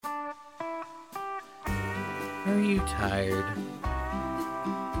Are you tired?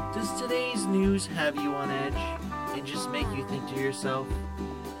 Does today's news have you on edge and just make you think to yourself,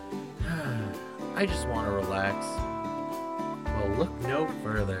 I just want to relax? Well, look no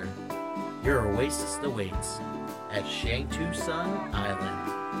further. Your oasis awaits at S02E07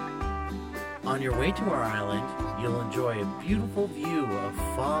 Island. On your way to our island, you'll enjoy a beautiful view of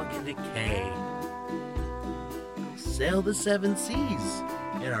fog and decay. Sail the seven seas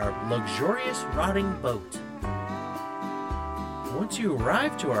in our luxurious rotting boat. Once you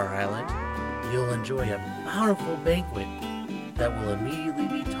arrive to our island, you'll enjoy a bountiful banquet that will immediately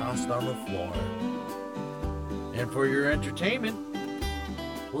be tossed on the floor. And for your entertainment,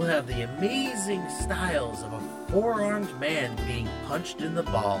 we'll have the amazing styles of a four-armed man being punched in the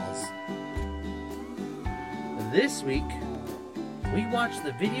balls. This week, we watched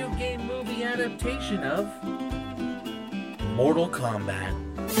the video game movie adaptation of Mortal Kombat.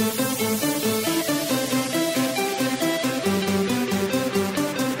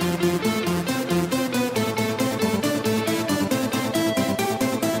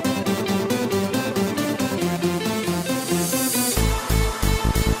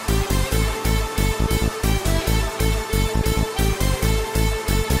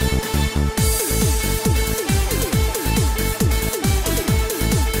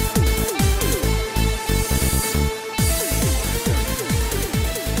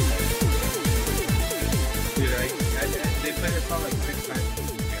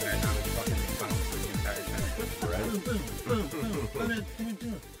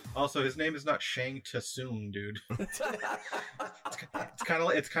 Also, his name is not Shang Tsung, dude. It's kind of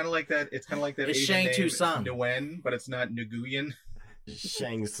like that. It's kind of like that. It's Asian name, Shang Nguyen, but it's not Nguyen.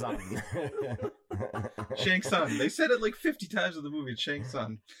 Shang Tsung. Shang Tsung. They said it like 50 times in the movie. It's Shang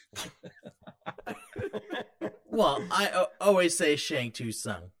Tsung. Well, I always say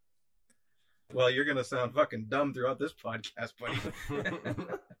S02E07. Well, you're gonna sound fucking dumb throughout this podcast, buddy.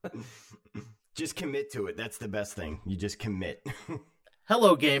 Just commit to it. That's the best thing. You just commit.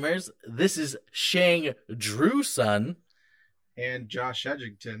 Hello, gamers. This is S02E07. And Josh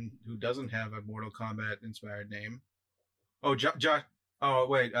Edgington, who doesn't have a Mortal Kombat inspired name. Oh, Josh. Oh,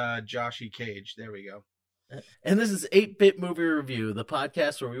 wait. Josh E. Cage. There we go. And this is 8-Bit Movie Review, the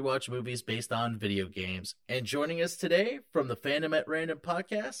podcast where we watch movies based on video games. And joining us today from the Fandom at Random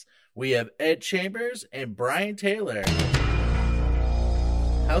podcast, we have Ed Chambers and Brian Taylor.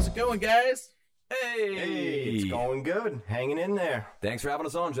 How's it going, guys? Hey, it's going good. Hanging in there. Thanks for having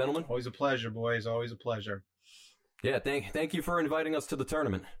us on, gentlemen. Always a pleasure, boys. Always a pleasure. Yeah, thank you for inviting us to the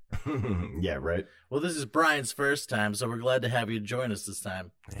tournament. Yeah, right. Well, this is Brian's first time, so we're glad to have you join us this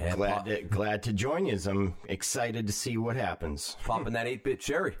time. Yeah, Glad to join you. I'm excited to see what happens. popping that 8-bit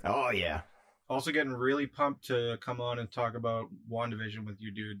cherry. Oh, yeah. Also getting really pumped to come on and talk about WandaVision with you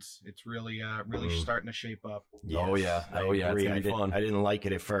dudes. It's really starting to shape up. Yes, Oh, yeah. I Oh, yeah. It's agree. gonna be fun. I didn't like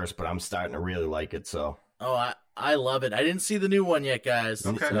it at first, but I'm starting to really like it, so. Oh, I love it. I didn't see the new one yet, guys.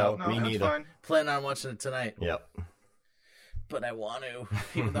 Okay, No, no, me that's neither. fine. Plan on watching it tonight. Yep. But I want to,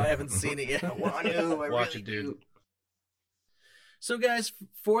 even though I haven't seen it yet. Want to? I Watch really it, dude. do. So, guys,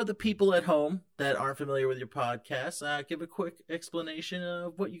 for the people at home that aren't familiar with your podcast, give a quick explanation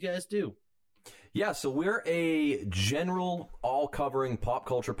of what you guys do. Yeah, so we're a general, all-covering pop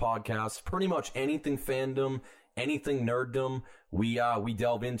culture podcast. Pretty much anything fandom, anything nerddom, we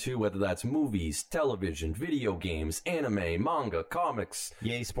delve into, whether that's movies, television, video games, anime, manga, comics.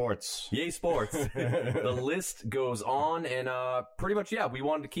 Yay, sports. Yay, sports. The list goes on, and pretty much, yeah, we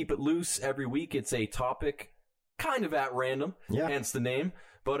wanted to keep it loose every week. It's a topic kind of at random, Yeah. hence the name.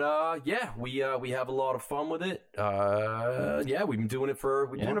 But yeah, we have a lot of fun with it. Yeah, we've been doing it for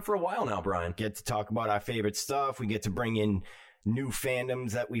a while now, Brian. Get to talk about our favorite stuff. We get to bring in new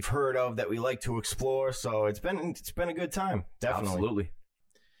fandoms that we've heard of that we like to explore. So it's been a good time. Definitely. Absolutely.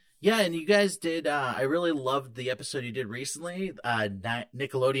 Yeah, and you guys did, I really loved the episode you did recently,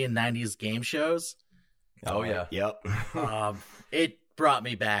 Nickelodeon 90s game shows. Oh, yeah. Yep. It brought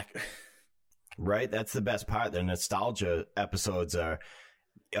me back. Right? That's the best part. The nostalgia episodes are,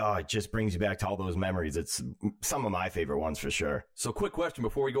 it just brings you back to all those memories. It's some of my favorite ones for sure. So quick question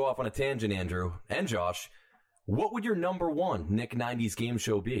before we go off on a tangent, Andrew and Josh. What would your number one Nick 90s game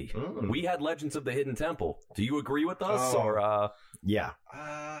show be? We had Legends of the Hidden Temple. Do you agree with us? Or Yeah.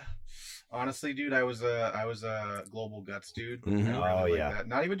 Honestly, dude, I was a Global Guts dude. Mhm. I really Oh, yeah. that.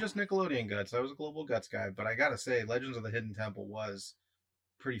 Not even just Nickelodeon Guts. I was a Global Guts guy. But I gotta say, Legends of the Hidden Temple was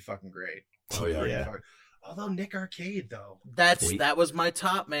pretty fucking great. Oh, yeah. Yeah. Although Nick Arcade, though. That was my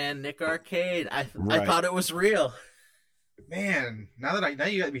top, man. Nick Arcade. I Right. thought it was real. Man, now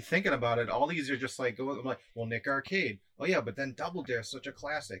you got me thinking about it, all these are just like, I'm like, well, Nick Arcade. Oh yeah, but then Double Dare is such a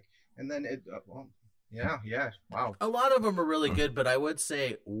classic. And then Yeah. Wow. A lot of them are really good, but I would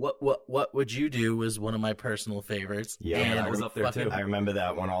say what would you do was one of my personal favorites. Yeah, and that was up there too. I remember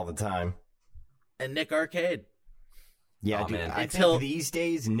that one all the time. And Nick Arcade. Yeah, Oh, dude, man. I Until- think these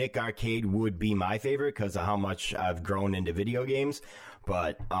days Nick Arcade would be my favorite because of how much I've grown into video games.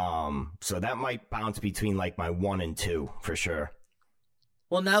 But so that might bounce between like my 1 and 2 for sure.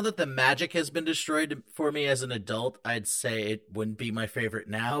 Well, now that the magic has been destroyed for me as an adult, I'd say it wouldn't be my favorite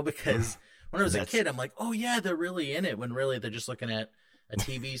now because when I was a kid, I'm like, oh yeah, they're really in it. When really they're just looking at a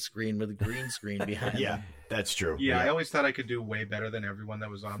TV screen with a green screen behind Yeah, them. that's true. Yeah, I always thought I could do way better than everyone that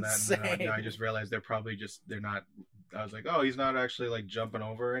was on that. And Same. now I just realized they're not. I was like, oh, he's not actually like jumping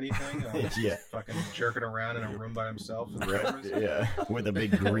over or anything. Yeah. Fucking jerking around in a room by himself. With cameras. Yeah, with a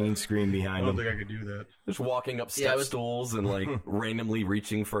big green screen I behind don't him. think I could do that. Just walking up Yeah, step I was- stools and like randomly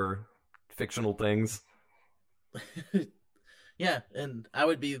reaching for fictional things. Yeah, and I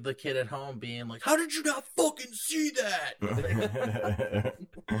would be the kid at home being like, how did you not fucking see that?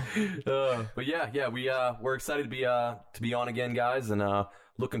 But yeah, we're excited to be on again, guys, and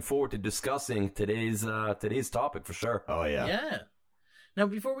looking forward to discussing today's topic for sure. Oh yeah. Yeah. Now,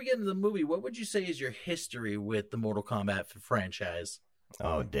 before we get into the movie, what would you say is your history with the Mortal Kombat franchise?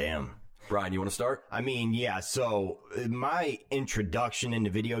 Oh damn. Brian, you want to start? I mean, yeah, so my introduction into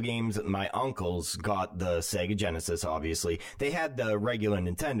video games, my uncles got the Sega Genesis, obviously. They had the regular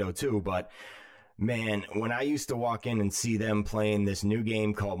Nintendo too, but man, when I used to walk in and see them playing this new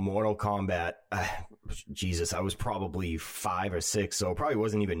game called Mortal Kombat, Jesus, I was probably 5 or 6, so it probably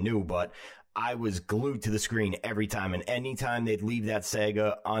wasn't even new, but I was glued to the screen every time, and anytime they'd leave that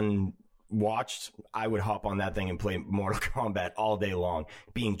Sega unwatched, I would hop on that thing and play Mortal Kombat all day long,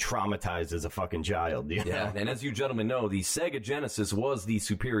 being traumatized as a fucking child. You know? Yeah, and as you gentlemen know, the Sega Genesis was the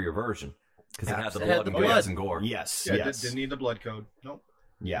superior version because it had the It blood had and the guts blood. and gore. Yes, Yeah, yes. didn't need the blood code. Nope.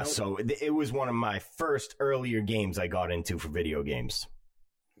 Yeah, Nope. so it was one of my first earlier games I got into for video games.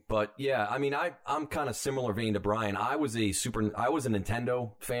 But yeah, I mean, I'm kind of similar vein to Brian. I was a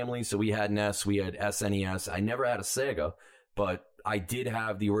Nintendo family, so we had NES, we had SNES. I never had a Sega, but I did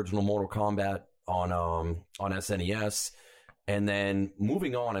have the original Mortal Kombat on SNES. And then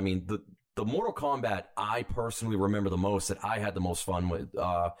moving on, I mean, the Mortal Kombat I personally remember the most that I had the most fun with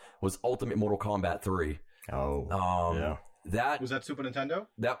was Ultimate Mortal Kombat 3. Oh, yeah. That Was that Super Nintendo?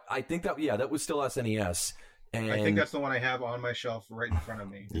 I think that was still SNES. And I think that's the one I have on my shelf right in front of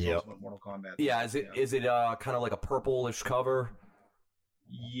me. It's Yep. Ultimate Mortal Kombat. yeah. Is it kind of like a purplish cover?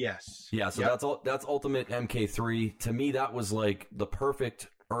 Yes. Yeah, so Yep. that's Ultimate MK3. To me, that was like the perfect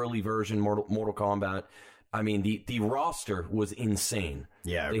early version Mortal Kombat. I mean, the roster was insane.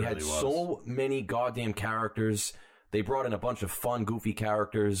 Yeah, it They really had was. so many goddamn characters. They brought in a bunch of fun, goofy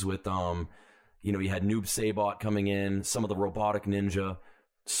characters with you had Noob Saibot coming in, some of the robotic ninja,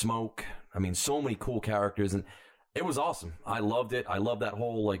 Smoke. I mean, so many cool characters, and it was awesome. I loved it. I love that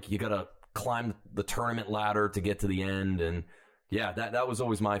whole like you gotta climb the tournament ladder to get to the end, and yeah, that was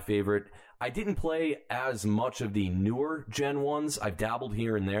always my favorite. I didn't play as much of the newer Gen ones. I've dabbled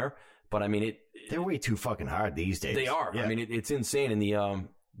here and there, but I mean They're way too fucking hard these days. they are. Yeah. I mean, it's insane, and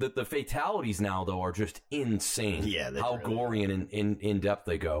the fatalities now though are just insane. Yeah, they how really gory and in depth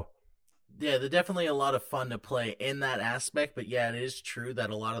they go. Yeah, they're definitely a lot of fun to play in that aspect, but yeah, it is true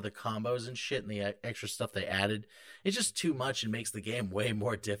that a lot of the combos and shit and the extra stuff they added, it's just too much and makes the game way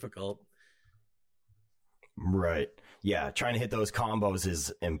more difficult. Right. Yeah, trying to hit those combos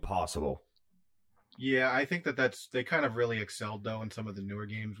is impossible. Yeah, I think they kind of really excelled though in some of the newer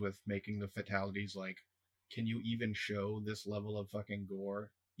games with making the fatalities like, can you even show this level of fucking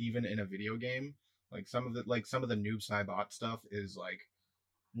gore even in a video game? Like some of the Noob Saibot stuff is like,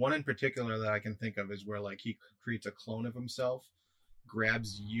 one in particular that I can think of is where like he creates a clone of himself,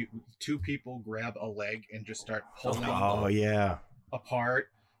 grabs two people grab a leg and just start pulling Oh, yeah. apart,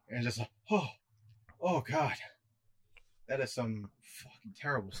 and just like, oh god, that is some fucking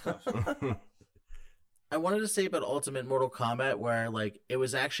terrible stuff. I wanted to say about Ultimate Mortal Kombat where like it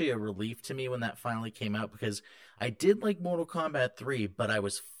was actually a relief to me when that finally came out because I did like Mortal Kombat 3, but I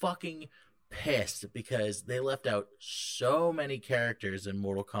was fucking pissed because they left out so many characters in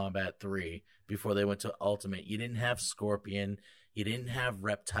Mortal Kombat 3 before they went to Ultimate. You didn't have Scorpion, you didn't have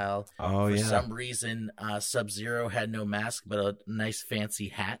Reptile. Oh, For yeah. some reason, Sub-Zero had no mask but a nice fancy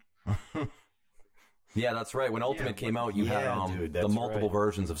hat. Yeah, that's right. When Ultimate came out, you had dude, the that's multiple right.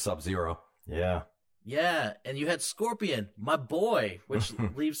 versions of Sub-Zero. Yeah. Yeah, and you had Scorpion, my boy, which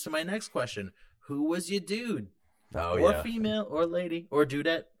leads to my next question. Who was your dude? Oh, or yeah. female, or lady, or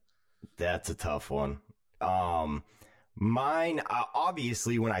dudette? That's a tough one. Mine,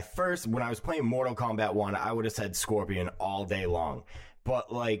 obviously, when I was playing Mortal Kombat 1, I would have said Scorpion all day long.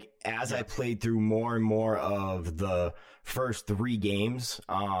 But like as I played through more and more of the first 3 games,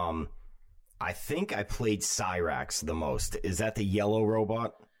 I think I played Cyrax the most. Is that the yellow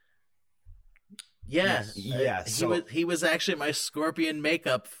robot? Yeah, Yeah. he was actually my Scorpion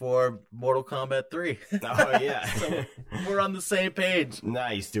makeup for Mortal Kombat 3. Oh yeah. So we're on the same page.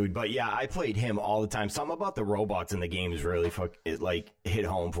 Nice, dude. But yeah, I played him all the time. Something about the robots in the games really hit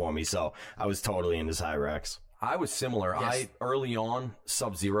home for me. So I was totally into Cyrax. I was similar. Yes. Early on,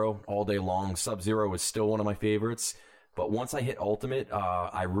 Sub-Zero all day long. Sub-Zero was still one of my favorites. But once I hit Ultimate,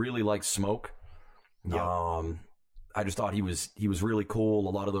 I really liked Smoke. Yeah. I just thought he was really cool.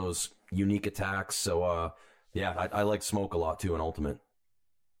 A lot of those unique attacks. So yeah, I liked Smoke a lot too in Ultimate.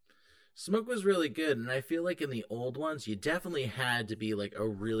 Smoke was really good, and I feel like in the old ones, you definitely had to be like a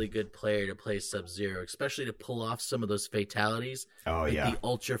really good player to play Sub-Zero, especially to pull off some of those fatalities. Oh like yeah. the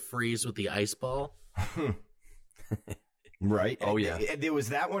Ultra Freeze with the ice ball. Right. Oh yeah. There was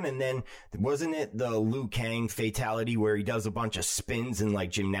that one, and then wasn't it the Liu Kang fatality where he does a bunch of spins and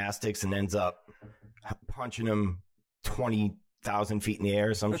like gymnastics and ends up punching him 20,000 feet in the air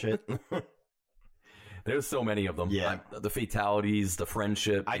or some shit? There's so many of them. Yeah. The fatalities, the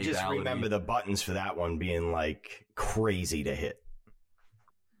friendship. I just fatality. remember the buttons for that one being like crazy to hit.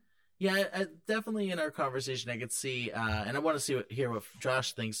 Yeah, definitely in our conversation, I could see, and I want to hear what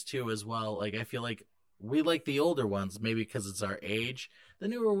Josh thinks too as well. Like, I feel like we like the older ones, maybe because it's our age. The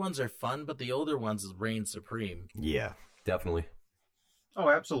newer ones are fun, but the older ones reign supreme. Yeah. Definitely. Oh,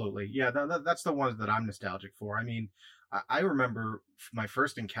 absolutely. Yeah, that's the ones that I'm nostalgic for. I mean, I remember my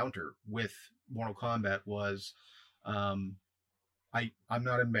first encounter with Mortal Kombat was, I'm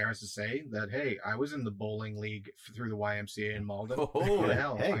not embarrassed to say that, hey, I was in the bowling league through the YMCA in Malden. Oh,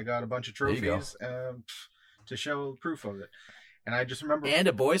 hell, hey. I got a bunch of There you go. trophies to show proof of it. And I just remember... And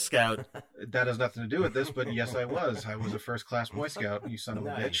a Boy Scout. That has nothing to do with this, but yes, I was. I was a first-class Boy Scout, you son of a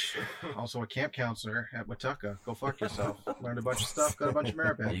Nice. bitch. Also a camp counselor at Wataka. Go fuck yourself. Learned a bunch of stuff, got a bunch of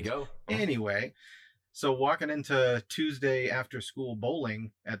merit There you badges. go. Anyway, so walking into Tuesday after school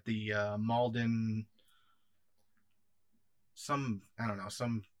bowling at the Malden, some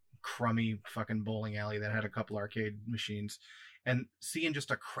crummy fucking bowling alley that had a couple arcade machines, and seeing just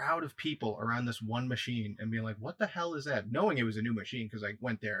a crowd of people around this one machine and being like, what the hell is that? Knowing it was a new machine because I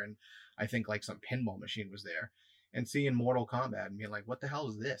went there and I think like some pinball machine was there, and seeing Mortal Kombat and being like, what the hell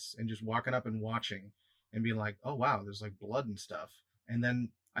is this? And just walking up and watching and being like, oh wow, there's like blood and stuff. And then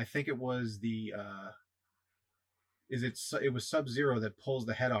I think it was it was Sub-Zero that pulls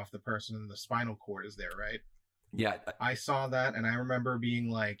the head off the person and the spinal cord is there, right? Yeah. I saw that and I remember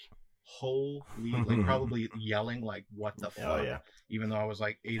being like, holy, like probably yelling like, what the fuck? Oh, yeah. Even though I was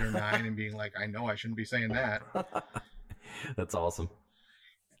like 8 or 9 and being like, I know I shouldn't be saying that. That's awesome.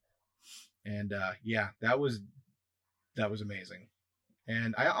 And yeah, that was amazing.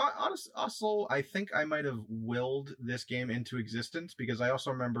 And I also I think I might have willed this game into existence because I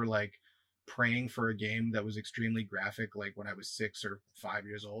also remember like praying for a game that was extremely graphic, like when I was 6 or 5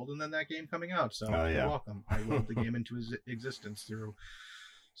 years old, and then that game coming out. So Oh, yeah. you're welcome. I willed the game into existence through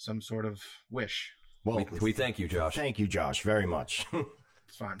some sort of wish. Well, We thank you, Josh. thank you, Josh, very much.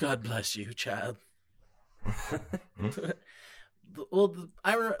 It's fine. God bless you, child. Well,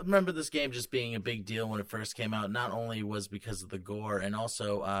 I remember this game just being a big deal when it first came out. Not only was because of the gore, and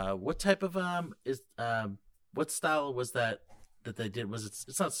also what type of what style was that they did? Was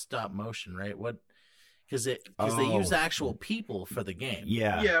it's not stop motion, right? What? Because they use actual people for the game.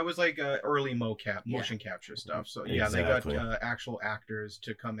 Yeah. Yeah, it was like early motion capture stuff. So yeah, Exactly. they got actual actors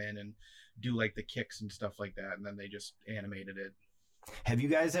to come in and do like the kicks and stuff like that, and then they just animated it. Have you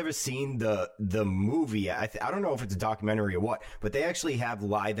guys ever seen the movie? I don't know if it's a documentary or what, but they actually have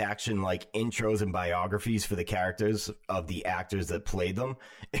live action like intros and biographies for the characters of the actors that played them,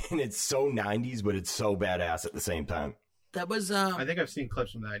 and it's so 90s, but it's so badass at the same time. That was I think I've seen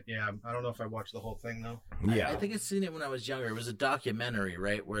clips from that. Yeah, I don't know if I watched the whole thing though. Yeah. I think I'd seen it when I was younger. It was a documentary,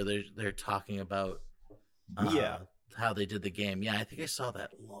 right, where they're talking about Yeah. how they did the game. Yeah, I think I saw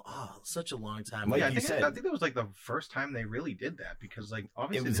that. Such a long time Like ago. you I think said. I think that was like the first time they really did that because like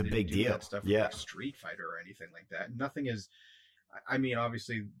obviously It was they a big didn't do deal. that stuff Yeah. like Street Fighter or anything like that. Nothing is. I mean,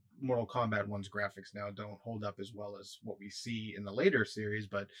 obviously, Mortal Kombat 1's graphics now don't hold up as well as what we see in the later series,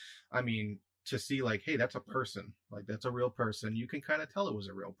 but I mean, to see like, hey, that's a person, like that's a real person, you can kind of tell it was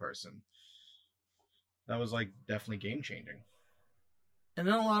a real person. That was like definitely game changing. And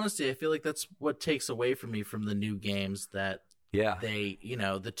in all honesty, I feel like that's what takes away from me from the new games, that Yeah. they,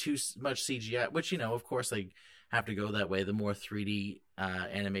 the too much CGI, which, of course they have to go that way. The more 3D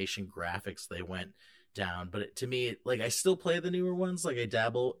animation graphics they went down. But to me, like, I still play the newer ones, like I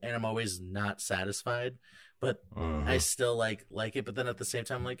dabble, and I'm always not satisfied but I still like it. But then at the same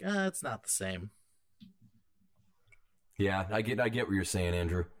time, I'm like, it's not the same. Yeah, I get what you're saying,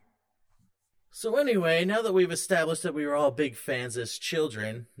 Andrew. So anyway, now that we've established that we were all big fans as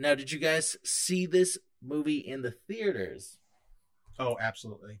children, now did you guys see this movie in the theaters? Oh,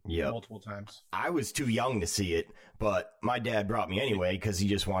 absolutely. Yeah. Multiple times. I was too young to see it, but my dad brought me anyway because he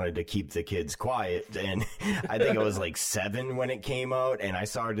just wanted to keep the kids quiet. And I think I was like 7 when it came out, and I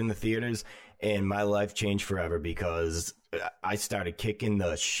saw it in the theaters, and my life changed forever because I started kicking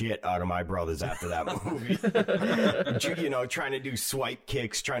the shit out of my brothers after that movie. You know, trying to do swipe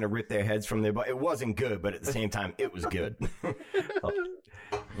kicks, trying to rip their heads from their butt. It wasn't good, but at the same time, it was good.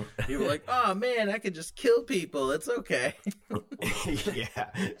 You were like, oh man, I could just kill people. It's okay. Yeah,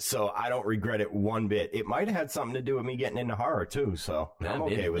 so I don't regret it one bit. It might have had something to do with me getting into horror too, so I'm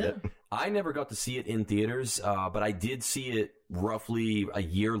okay with it. I never got to see it in theaters, but I did see it roughly a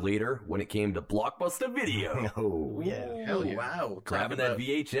year later when it came to Blockbuster Video. Oh, yeah. Hell yeah. Wow. Grabbing that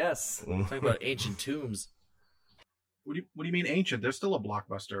VHS. Talking about ancient tombs. What do you mean ancient? There's still a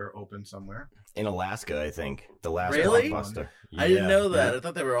Blockbuster open somewhere. In Alaska, I think. The last Really? Blockbuster. I didn't know that. Yeah. I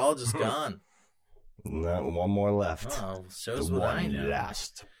thought they were all just gone. No, one more left. Oh, shows The what I one know.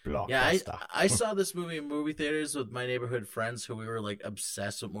 last Blockbuster. Yeah, I saw this movie in movie theaters with my neighborhood friends who we were like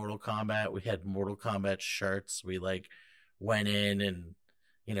obsessed with Mortal Kombat. We had Mortal Kombat shirts. We like went in and,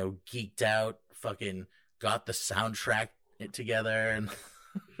 you know, geeked out, fucking got the soundtrack together and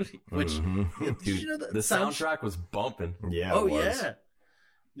which Dude, you know, the soundtrack was bumping. Yeah, oh it was. yeah,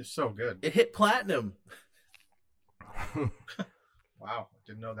 It's so good. it hit platinum. Wow.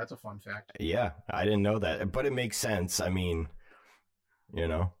 Didn't know. That's a fun fact. Yeah, I didn't know that. But it makes sense. I mean, you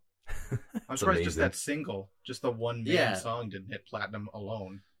know. I'm surprised just that single, just the one main Yeah. song didn't hit platinum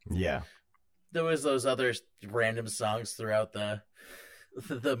alone. Yeah. There was those other random songs throughout the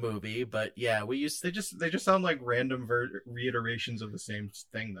movie, but yeah, we used They just sound like random reiterations of the same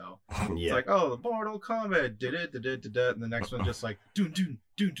thing though. It's Yeah. like, oh, the Mortal Kombat did it, and the next one just like doon doon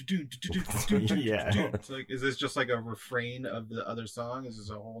doon doon doon doon doon. Yeah. It's like, is this just like a refrain of the other song? Is this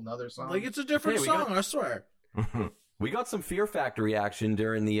a whole nother song? like it's a different Hey, we song. got- I swear. We got some Fear Factory action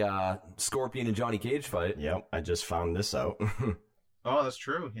during the Scorpion and Johnny Cage fight. Yep, I just found this out. Oh, that's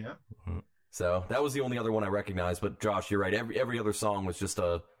true. Yeah. So that was the only other one I recognized. But Josh, you're right. Every other song was just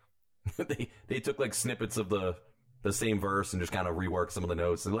a they took like snippets of the same verse and just kind of reworked some of the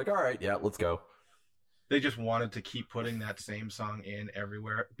notes. They're like, all right, yeah, let's go. They just wanted to keep putting that same song in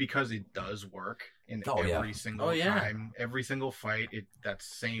everywhere because it does work in Oh, yeah. every single Oh, yeah. time, every single fight. That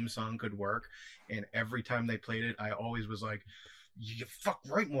same song could work, and every time they played it, I always was like, "You fuck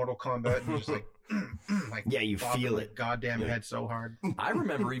right, Mortal Kombat!" And just like, like Yeah, you bobbing feel my it. goddamn Yeah. head so hard. I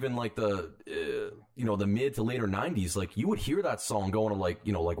remember even like the the mid to later 90s, like you would hear that song going to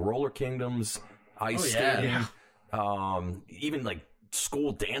like Roller Kingdoms, ice Oh, yeah. skating, even like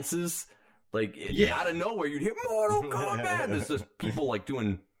school dances. Like Yeah. out of nowhere, you'd hear Mortal Kombat. There's just people like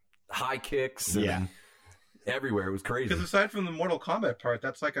doing high kicks and Yeah. everywhere. It was crazy. Because aside from the Mortal Kombat part,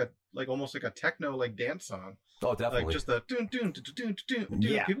 that's like almost like a techno dance song. Oh, definitely. Like just the doon doon doon doon doon doon.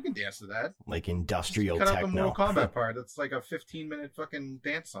 Yeah. People can dance to that. Like industrial Cut out the techno. Mortal Kombat part. That's like a 15-minute fucking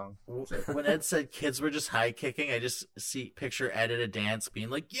dance song. When Ed said kids were just high kicking, I just picture Ed at a dance being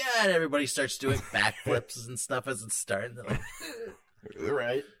like, yeah, and everybody starts doing backflips and stuff as it's starting. They're like,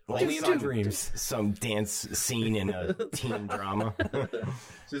 Right? Only in my dreams. Some dance scene in a teen drama.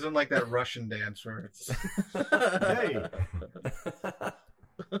 This isn't like that Russian dance where it's Hey.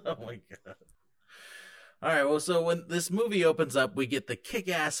 oh my god. All right, well, so when this movie opens up, we get the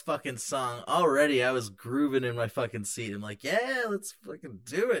kick-ass fucking song. Already, I was grooving in my fucking seat. I'm like, yeah, let's fucking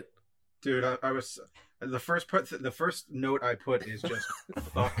do it. dude. I was the first note I put is just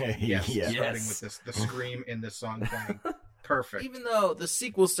fuck yes, Yeah. starting Yes. with the scream in this song playing. Perfect. Even though the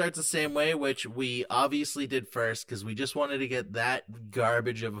sequel starts the same way, which we obviously did first because we just wanted to get that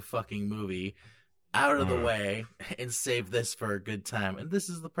garbage of a fucking movie out of the way and save this for a good time. And this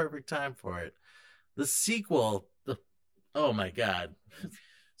is the perfect time for it. The sequel, oh my god.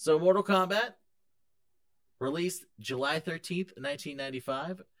 So Mortal Kombat, released July 13th,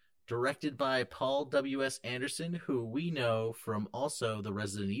 1995, directed by Paul W.S. Anderson, who we know from also the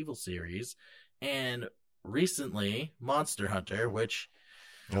Resident Evil series, and recently Monster Hunter, which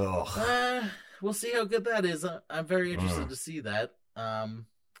Oh, we'll see how good that is. I'm very interested to see that.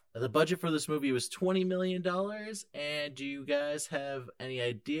 The budget for this movie was $20 million, and do you guys have any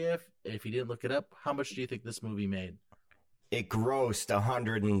idea, if you didn't look it up, how much do you think this movie made? it grossed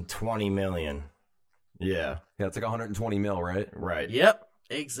 120 million. Yeah, Yeah, it's like 120 mil, right? right. Yep,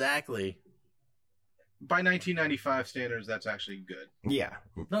 exactly. By 1995 standards, that's actually good. Yeah.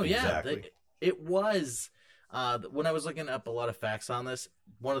 No, yeah, exactly. it was. When I was looking up a lot of facts on this,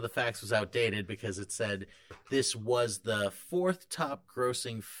 one of the facts was outdated because it said this was the 4th top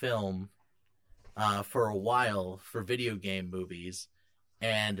grossing film for a while for video game movies,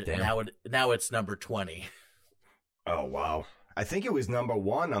 and now it's number 20. Oh, wow. I think it was number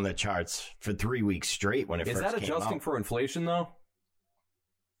 1 on the charts for 3 weeks straight when it first came out. Is that adjusting for inflation, though?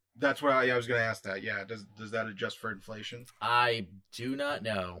 That's what I was going to ask that. Yeah, does that adjust for inflation? I do not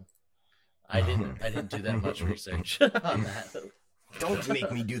know. I didn't do that much research on that. Don't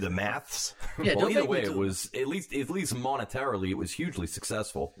make me do the maths. Yeah, well, either way, it was at least monetarily, it was hugely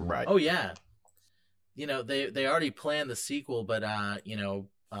successful. Right. Oh yeah. They already planned the sequel, but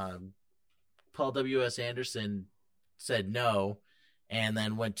Paul W.S. Anderson said no, and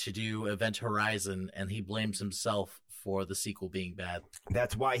then went to do Event Horizon, and he blames himself for the sequel being bad.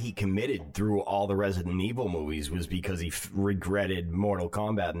 That's why he committed through all the Resident Evil movies, was because he regretted Mortal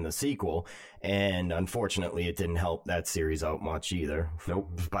Kombat in the sequel, and unfortunately it didn't help that series out much either.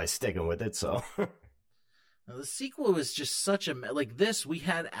 Nope. By sticking with it, so... Now, the sequel was just such a... Like this, we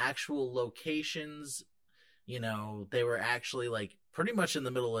had actual locations, they were actually like pretty much in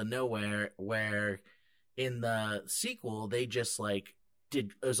the middle of nowhere, where in the sequel, they just like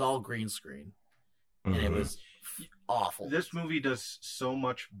it was all green screen. And it was awful. This movie does so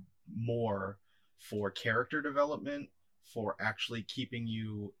much more for character development, for actually keeping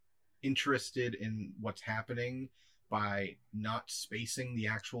you interested in what's happening by not spacing the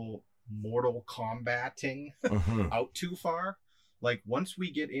actual Mortal Kombating out too far. Like, once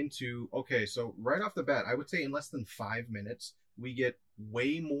we get into, okay, so right off the bat, I would say in less than 5 minutes, we get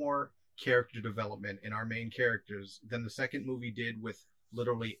way more character development in our main characters than the second movie did with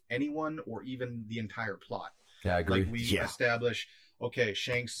literally anyone or even the entire plot. Yeah, I agree. Like, we establish, okay,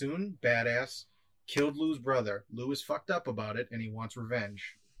 Shang Tsung, badass, killed Lu's brother. Lu is fucked up about it, and he wants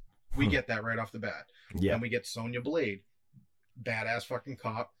revenge. We get that right off the bat. Yeah. Then we get Sonya Blade, badass fucking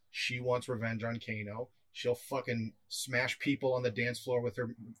cop. She wants revenge on Kano. She'll fucking smash people on the dance floor with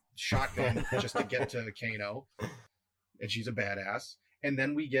her shotgun just to get to Kano. And she's a badass. And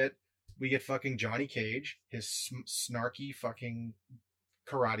then we get fucking Johnny Cage, his snarky fucking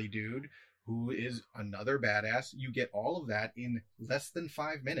karate dude, who is another badass. You get all of that in less than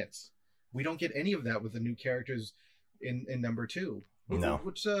 5 minutes. We don't get any of that with the new characters in number 2. No.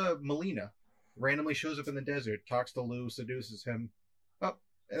 Which Melina randomly shows up in the desert, talks to Lu, seduces him. Oh,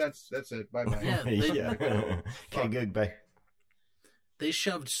 that's it. Bye bye. Yeah, Okay, goodbye. They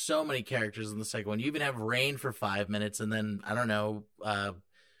shoved so many characters in the second one. You even have Rain for 5 minutes, and then I don't know,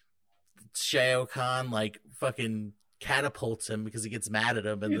 Shao Kahn like fucking catapults him because he gets mad at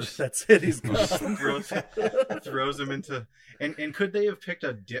him, and that's it. He's gone. throws him into. And could they have picked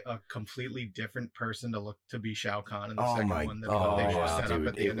a completely different person to be Shao Kahn in the second one that they set up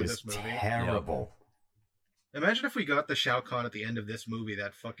at the end of this movie? Terrible. Imagine if we got the Shao Kahn at the end of this movie,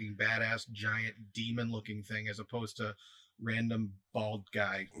 that fucking badass giant demon-looking thing, as opposed to random bald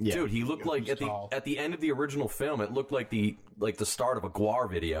guy. Yeah. Dude, he looked like at the end of the original film, it looked like the start of a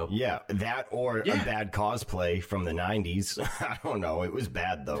Guar video. Yeah, that or a bad cosplay from the 90s. I don't know. It was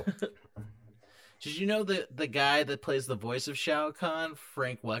bad though. Did you know that the guy that plays the voice of Shao Kahn,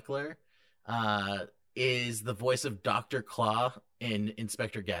 Frank Weckler, is the voice of Dr. Claw in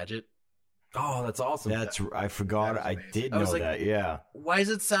Inspector Gadget? Oh, that's awesome. I forgot. I did know that, yeah. Why does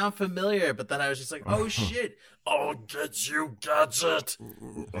it sound familiar? But then I was just like, oh shit. Oh, get you, Gadget.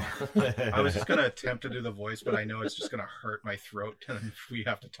 I was just going to attempt to do the voice, but I know it's just going to hurt my throat and we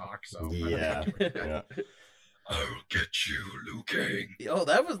have to talk, so. Yeah. I'll get you, Liu Kang. Oh,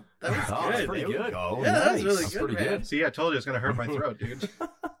 that was good. That's pretty good. Yeah, that was really good, pretty good. See, I told you it's going to hurt my throat, dude.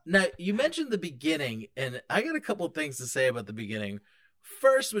 Now, you mentioned the beginning, and I got a couple things to say about the beginning.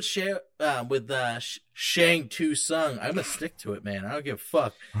 First, with Shang Tsung, I'm gonna stick to it, man. I don't give a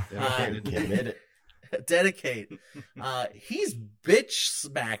fuck. Dedicate. He's bitch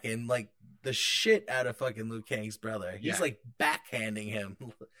smacking like the shit out of fucking Liu Kang's brother. He's like backhanding him.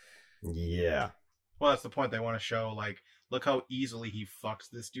 Yeah. Well, that's the point they want to show. Like, look how easily he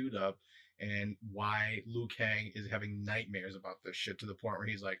fucks this dude up, and why Liu Kang is having nightmares about this shit, to the point where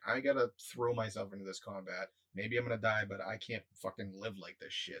he's like, I gotta throw myself into this combat. Maybe I'm gonna die, but I can't fucking live like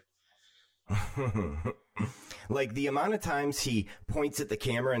this shit. Like, the amount of times he points at the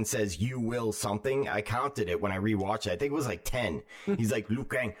camera and says, you will something, I counted it when I rewatched it. I think it was like 10. He's like, Liu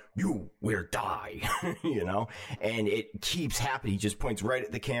Kang, you will die. You know? And it keeps happening. He just points right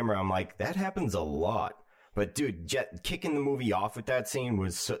at the camera. I'm like, that happens a lot. But dude, kicking the movie off with that scene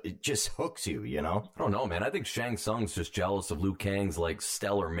it just hooks you, you know? I don't know, man. I think Shang Tsung's just jealous of Liu Kang's like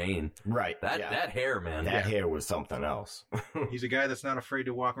stellar mane. Right. That hair, man. That hair was something else. He's a guy that's not afraid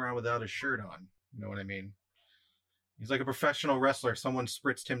to walk around without his shirt on. You know what I mean? He's like a professional wrestler. Someone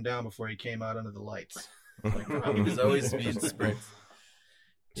spritzed him down before he came out under the lights. Like, He was always being spritzed.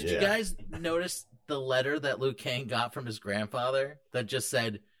 Did you Yeah. guys notice the letter that Liu Kang got from his grandfather that just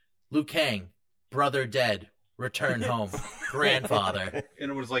said, Liu Kang, brother dead, return home, grandfather.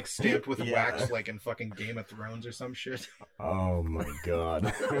 and it was like stamped with Yeah. wax, like in fucking Game of Thrones or some shit. Oh my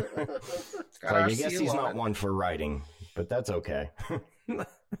god. Got our I guess seal he's on not it. one for writing, but that's okay.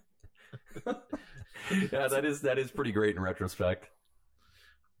 Yeah, that is pretty great in retrospect.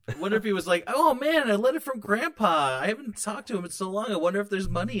 I wonder if he was like, oh man, a letter from Grandpa. I haven't talked to him in so long. I wonder if there's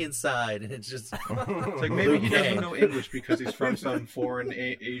money inside. And it's just, It's like maybe he Okay. doesn't know English because he's from some foreign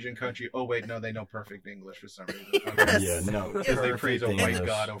Asian country. Oh wait, no, they know perfect English for some reason. Yes. Yeah, no. Because they praise a perfect white English.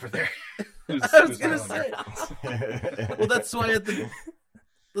 god over there. Who's I was gonna Highlander. say. Well, that's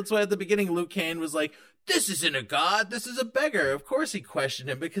why at the beginning, Liu Kang was like, this isn't a god, this is a beggar. Of course he questioned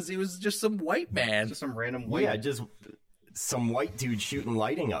him because he was just some white man. Just some random white. Yeah, just some white dude shooting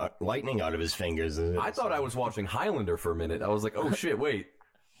lightning out of his fingers. I thought I was watching Highlander for a minute. I was like, oh shit, wait.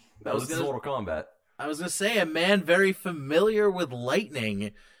 That was Mortal Kombat. I was going to say, a man very familiar with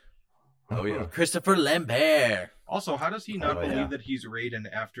lightning, Oh yeah. Christopher Lambert. Also, how does he not Oh, believe yeah. that he's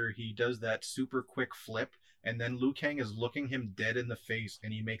Raiden after he does that super quick flip, and then Liu Kang is looking him dead in the face,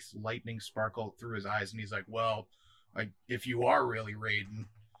 and he makes lightning sparkle through his eyes, and he's like, "Well, if you are really Raiden,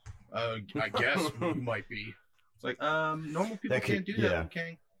 I guess you might be." It's like, normal people That could- can't do that, yeah. Liu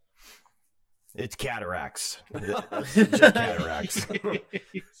Kang. It's cataracts. Just cataracts.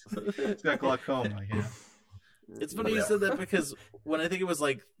 He's got glaucoma. Yeah. It's funny you said that because when I think it was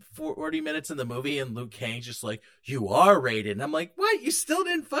like 40 minutes in the movie and Liu Kang's just like, you are Raiden. I'm like, what? You still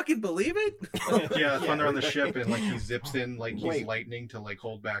didn't fucking believe it? Yeah, it's when they're on the ship and like he zips in like he's Wait. lightning to like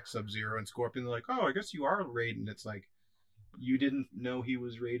hold back Sub-Zero and Scorpion. They're like, oh, I guess you are Raiden. It's like, you didn't know he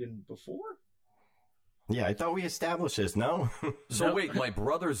was Raiden before? Yeah, I thought we established this. No. So No. wait, my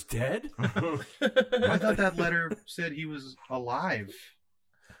brother's dead? I thought that letter said he was alive.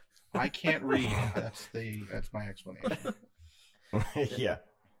 I can't read. That's my explanation. Yeah.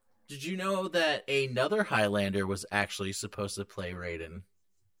 Did you know that another Highlander was actually supposed to play Raiden?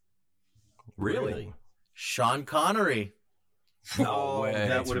 Really? Sean Connery. No way.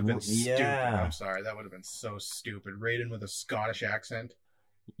 That would have been stupid. Yeah. I'm sorry. That would have been so stupid. Raiden with a Scottish accent.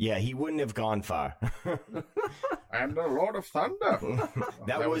 Yeah, he wouldn't have gone far. I'm the Lord of Thunder.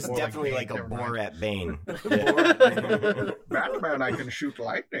 That was more definitely Bane, like a never mind. Borat Bane. Batman, I can shoot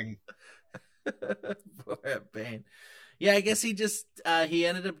lightning. Borat Bane. Yeah, I guess he just he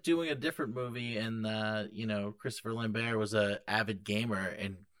ended up doing a different movie, and Christopher Lambert was a avid gamer,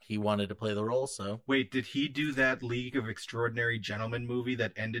 and he wanted to play the role. So Wait, did he do that League of Extraordinary Gentlemen movie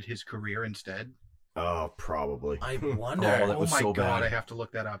that ended his career instead? Oh, probably. I wonder. Oh, that was my so god, bad. I have to to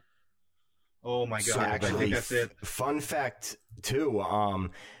look that up. Oh my god, So I actually, think that's it. fun fact too.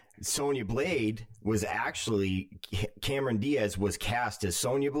 Sonya Blade was actually Cameron Diaz was cast as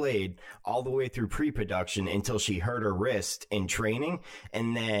Sonya Blade all the way through pre-production until she hurt her wrist in training,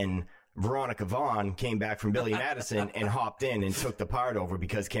 and then Veronica Vaughn came back from Billy Madison and hopped in and took the part over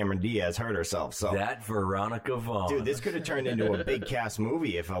because Cameron Diaz hurt herself. So, That Veronica Vaughn. dude, this could have turned into a big cast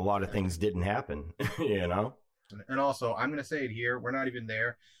movie if a lot of things didn't happen. You know? And also, I'm going to say it here. We're not even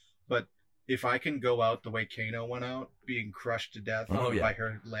there. But if I can go out the way Kano went out, being crushed to death Oh, yeah. by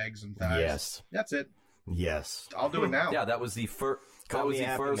her legs and thighs, Yes. that's it. Yes. I'll do it now. Yeah, that was the first. That Call was me the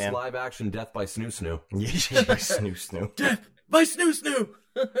happy, first man. live action Death by Snoo Snoo. Snoo snoo. Death by Snoo Snoo.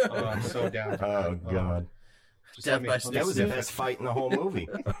 Oh, I'm so down. for Oh that. god. Just Death let me- by let me That was the sniff best it. fight in the whole movie.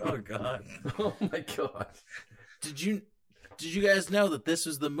 Oh god. Oh my god. Did you guys know that this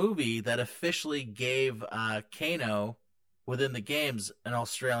was the movie that officially gave Kano within the games an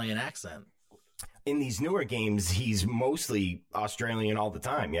Australian accent? In these newer games, he's mostly Australian all the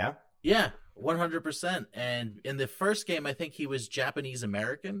time, yeah? Yeah, 100%. And in the first game, I think he was Japanese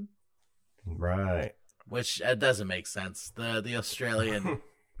American, Right. which doesn't make sense. The Australian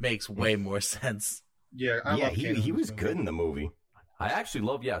makes way more sense. Yeah, I Yeah, love Kano he in was this good movie. in the movie. I actually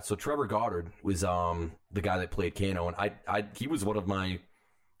love, so Trevor Goddard was the guy that played Kano, and he was one of my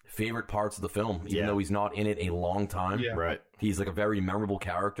favorite parts of the film, even Yeah. though he's not in it a long time. Yeah. Right. He's like a very memorable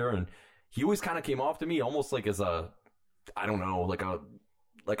character, and he always kind of came off to me almost like as a, I don't know, like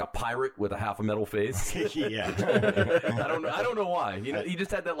a pirate with a half a metal face. Yeah. I don't know why. You know, he just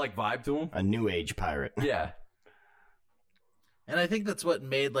had that like vibe to him. A new age pirate. Yeah. And I think that's what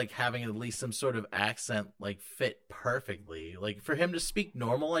made like having at least some sort of accent like fit perfectly. Like for him to speak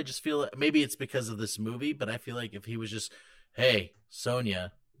normal, I just feel maybe it's because of this movie, but I feel like if he was just, hey,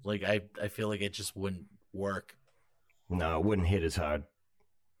 Sonia, like I feel like it just wouldn't work. No, it wouldn't hit as hard.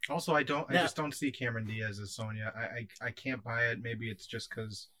 Also, I just don't see Cameron Diaz as Sonya. I can't buy it. Maybe it's just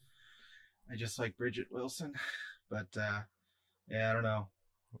because I just like Bridget Wilson, but yeah, I don't know.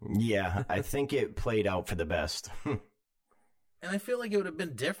 Yeah, I think it played out for the best. And I feel like it would have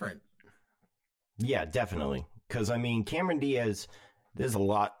been different. Yeah, definitely. Because, I mean, Cameron Diaz, there's a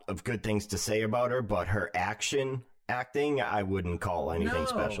lot of good things to say about her, but her acting, I wouldn't call anything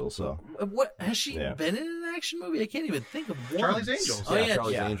special. So, what has she been in an action movie? I can't even think of one. Charlie's Angels. Oh, yeah,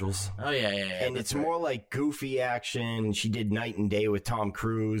 Charlie's Angels. Oh, yeah. And it's more like goofy action. She did Night and Day with Tom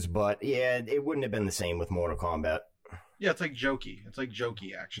Cruise, but yeah, it wouldn't have been the same with Mortal Kombat. Yeah, it's like jokey. It's like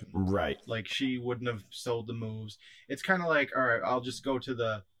jokey action. Right. Like, she wouldn't have sold the moves. It's kind of like, all right, I'll just go to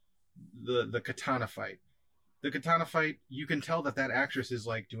the katana fight. The katana fight, you can tell that actress is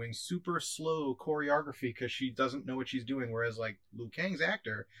like doing super slow choreography because she doesn't know what she's doing. Whereas like Liu Kang's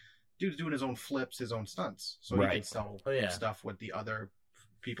actor, dude's doing his own flips, his own stunts, so he can sell stuff with the other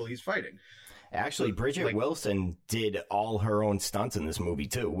people he's fighting. Actually, Bridget Wilson did all her own stunts in this movie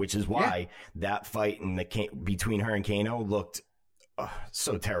too, which is why that fight between her and Kano looked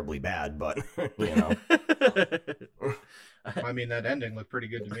so terribly bad. But you know. I mean, that ending looked pretty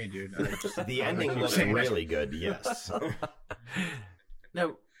good to me, dude. The ending looked really good, yes.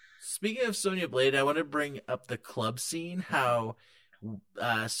 Now, speaking of Sonya Blade, I want to bring up the club scene, how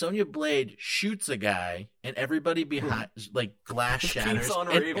Sonya Blade shoots a guy, and everybody behind, like, glass shatters. Keeps on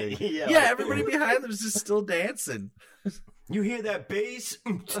raving. Yeah, everybody behind them is just still dancing. You hear that bass?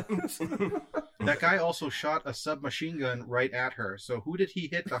 That guy also shot a submachine gun right at her, so who did he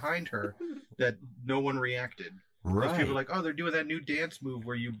hit behind her that no one reacted? Right. Those people are like, oh, they're doing that new dance move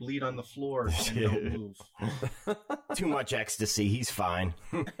where you bleed on the floor and don't move. Too much ecstasy. He's fine.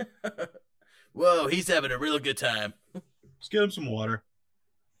 Whoa, he's having a real good time. Let's get him some water.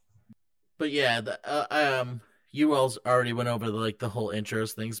 But yeah, you all already went over the whole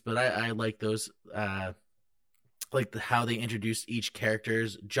intros things, but I like those, how they introduced each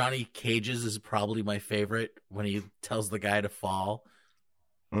characters. Johnny Cage's is probably my favorite when he tells the guy to fall.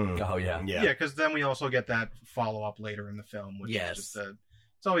 Oh, yeah. Yeah, because then we also get that follow-up later in the film, which is just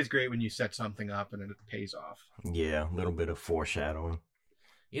it's always great when you set something up and it pays off. Yeah, a little bit of foreshadowing.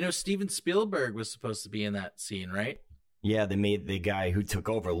 You know, Steven Spielberg was supposed to be in that scene, right? Yeah, they made the guy who took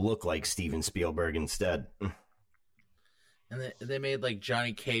over look like Steven Spielberg instead. And they made, like,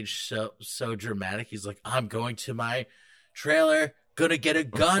 Johnny Cage so dramatic. He's like, I'm going to my trailer, gonna get a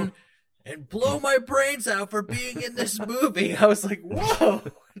gun, and blow my brains out for being in this movie. I was like, whoa,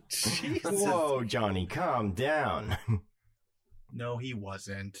 Jesus. Whoa, Johnny, calm down. No, he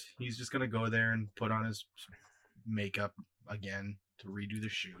wasn't. He's just going to go there and put on his makeup again to redo the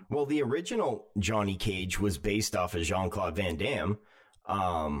shoot. Well, the original Johnny Cage was based off of Jean-Claude Van Damme.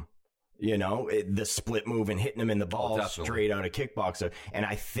 You know, the split move and hitting him in the balls straight out of Kickboxer. And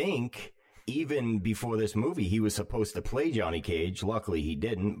I think even before this movie, he was supposed to play Johnny Cage. Luckily, he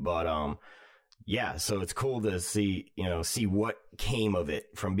didn't. But yeah, so it's cool to see what came of it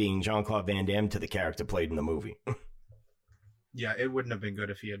from being Jean-Claude Van Damme to the character played in the movie. Yeah, it wouldn't have been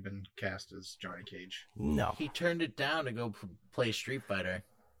good if he had been cast as Johnny Cage. No. He turned it down to go play Street Fighter.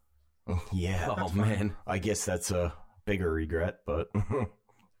 Yeah. Oh, man. I guess that's a bigger regret, but...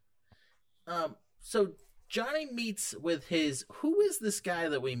 So Johnny meets with who is this guy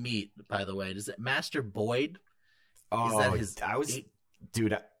that we meet, by the way? Is it Master Boyd? Oh, is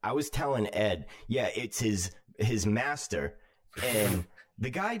that I was telling Ed, yeah, it's his master, and the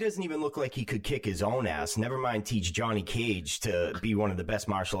guy doesn't even look like he could kick his own ass. Never mind teach Johnny Cage to be one of the best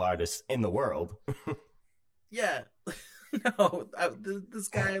martial artists in the world. Yeah. No, this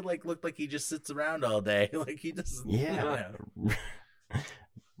guy looked like he just sits around all day. Like he just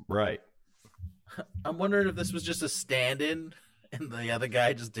Right. I'm wondering if this was just a stand-in and the other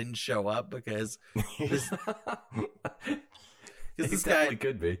guy just didn't show up because this guy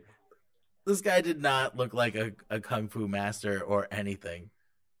could be. This guy did not look like a kung fu master or anything.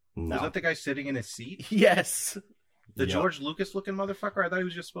 No. Was that the guy sitting in his seat? Yes. The George Lucas looking motherfucker? I thought he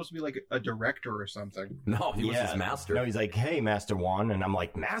was just supposed to be like a director or something. No, he was his master. No, he's like, hey, Master Juan. And I'm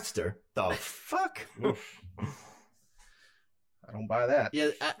like, Master? The fuck? I don't buy that. Yeah,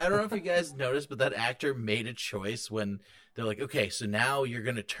 I don't know if you guys noticed, but that actor made a choice when they're like, okay, so now you're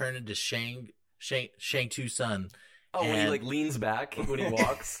going to turn into Shang Tsung's son. Oh, when he leans back when he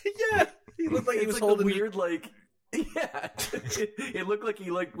walks? Yeah. He looked like he was holding weird, yeah. It looked like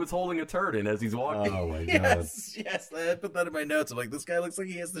he was holding a turd in as he's walking. Oh my god. Yes, I put that in my notes. I'm like, this guy looks like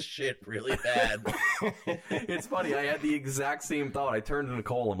he has the shit really bad. It's funny. I had the exact same thought. I turned to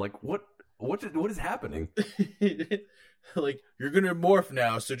Nicole. I'm like, what is happening? Like, you're gonna morph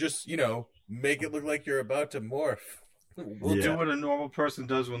now, so just make it look like you're about to morph. We'll do what a normal person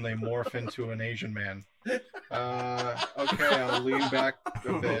does when they morph into an Asian man. Okay, I'll lean back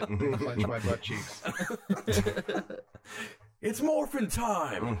a bit and clench my butt cheeks. It's morphin'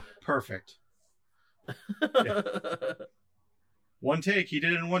 time! Perfect. Yeah. One take. He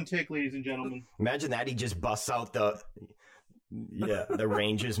did it in one take, ladies and gentlemen. Imagine that he just busts out the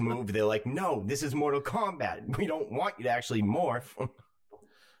Rangers move. They're like, no, this is Mortal Kombat. We don't want you to actually morph.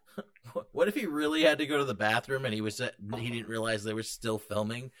 What if he really had to go to the bathroom and he didn't realize they were still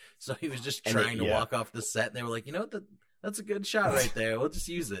filming, so he was just trying to walk off the set, and they were like, you know what, that's a good shot right there. We'll just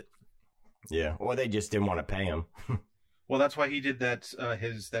use it. Yeah, or they just didn't want to pay him. Well, that's why he did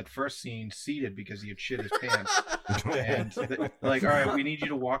that first scene seated, because he had shit his pants. And like, all right, we need you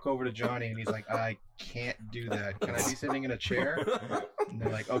to walk over to Johnny, and he's like, I can't do that. Can I be sitting in a chair? And they're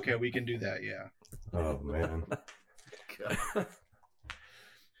like, okay, we can do that. Yeah. Oh man.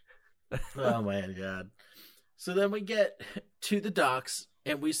 Oh my God. So then we get to the docks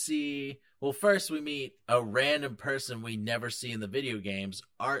and we see, well, first we meet a random person we never see in the video games,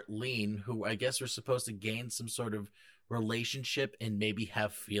 Art Lean, who I guess we're supposed to gain some sort of relationship and maybe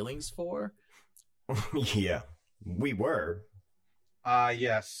have feelings for. Yeah, we were.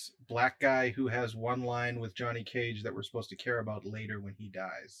 Yes. Black guy who has one line with Johnny Cage that we're supposed to care about later when he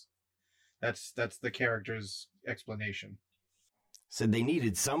dies. That's the character's explanation. Said they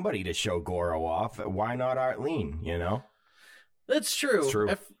needed somebody to show Goro off. Why not Art Lean, you know? That's true. It's true.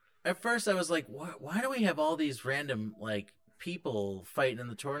 At first I was like, why do we have all these random, like, people fighting in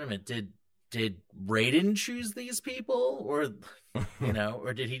the tournament? Did Raiden choose these people? Or, you know,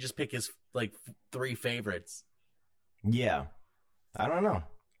 or did he just pick his, like, 3 favorites? Yeah. I don't know.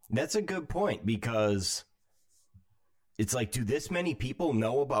 That's a good point, because it's like, do this many people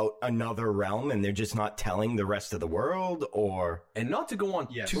know about another realm and they're just not telling the rest of the world? Or And not to go on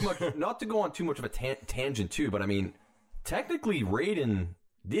too much of a tangent too, but I mean, technically Raiden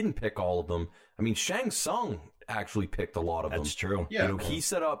didn't pick all of them. I mean, Shang Tsung actually picked a lot of them. That's true. Yeah. You know, he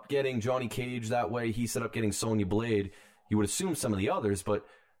set up getting Johnny Cage that way. He set up getting Sonya Blade. You would assume some of the others, but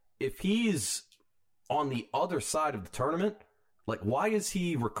if he's on the other side of the tournament, like, why is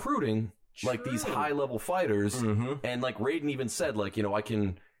he recruiting like these high-level fighters? Mm-hmm. And like Raiden even said, like, you know, I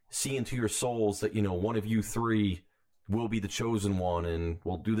can see into your souls that, you know, one of you 3 will be the chosen one and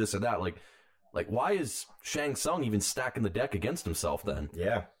will do this or that. Like why is Shang Tsung even stacking the deck against himself then?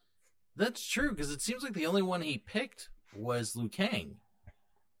 Yeah. That's true, because it seems like the only one he picked was Liu Kang.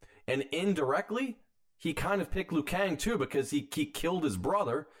 And indirectly, he kind of picked Liu Kang too, because he killed his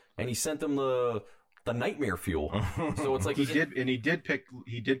brother and he sent him the nightmare fuel. So it's like he did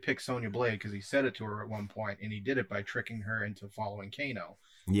pick Sonya Blade, because he said it to her at one point, and he did it by tricking her into following Kano.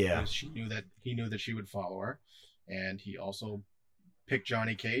 Yeah. Because he knew that she would follow her, and he also picked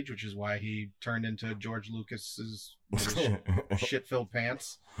Johnny Cage, which is why he turned into George Lucas's shit-filled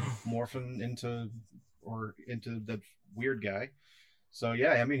pants, morphing into the weird guy. So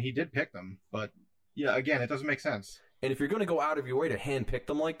yeah, I mean, he did pick them, but yeah, again, it doesn't make sense. And if you're going to go out of your way to handpick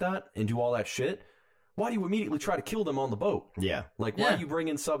them like that and do all that shit, why do you immediately try to kill them on the boat? Yeah. Like, why do you bring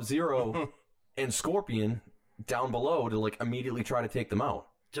in Sub-Zero and Scorpion down below to, like, immediately try to take them out?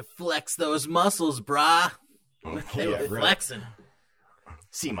 To flex those muscles, brah. They were flexing.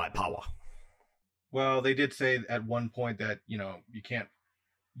 See my power. Well, they did say at one point that, you know, you can't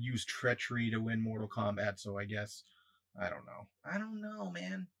use treachery to win Mortal Kombat, so I guess, I don't know,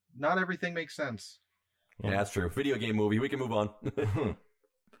 man. Not everything makes sense. Yeah, that's true. Video game movie. We can move on.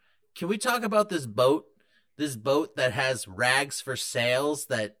 Can we talk about this boat? This boat that has rags for sails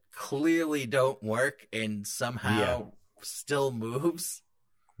that clearly don't work and somehow still moves?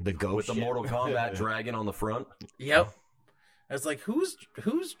 The ghost with the Mortal Kombat dragon on the front. Yep. I was like, who's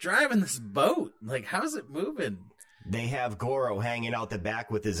driving this boat? Like, how's it moving? They have Goro hanging out the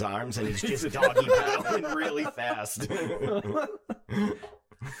back with his arms, and he's just doggy paddling really fast.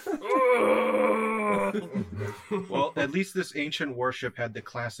 Well, at least this ancient warship had the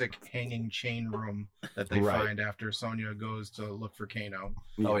classic hanging chain room that they find after Sonya goes to look for Kano.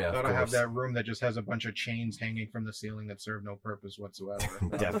 Oh yeah, gotta have that room that just has a bunch of chains hanging from the ceiling that serve no purpose whatsoever.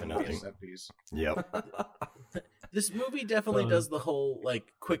 Definitely. Set piece. Yep. This movie definitely does the whole,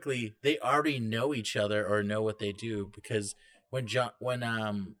 like, quickly, they already know each other or know what they do, because when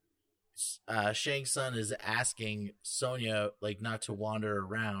Shang Tsung is asking Sonya, like, not to wander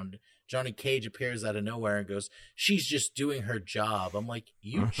around, Johnny Cage appears out of nowhere and goes, she's just doing her job. I'm like,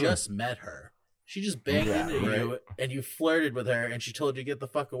 you just met her. She just banged into you, and you flirted with her, and she told you to get the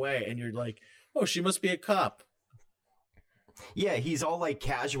fuck away, and you're like, oh, she must be a cop. Yeah, he's all, like,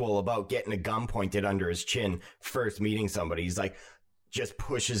 casual about getting a gun pointed under his chin first meeting somebody. He's like, just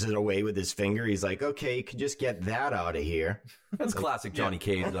pushes it away with his finger. He's like, okay, you can just get that out of here. That's classic Johnny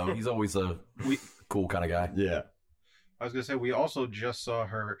Cage, though. He's always a cool kind of guy. Yeah. I was going to say, we also just saw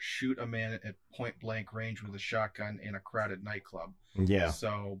her shoot a man at point blank range with a shotgun in a crowded nightclub. Yeah.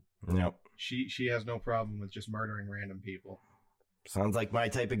 So Yep. she has no problem with just murdering random people. Sounds like my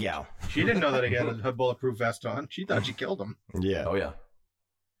type of gal. She didn't know that he had a bulletproof vest on. She thought she killed him. Yeah. Oh, yeah.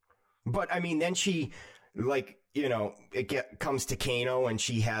 But, I mean, then she, like, you know, comes to Kano and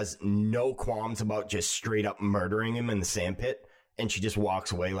she has no qualms about just straight up murdering him in the sandpit. And she just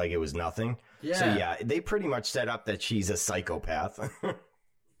walks away like it was nothing. Yeah. So, yeah, they pretty much set up that she's a psychopath.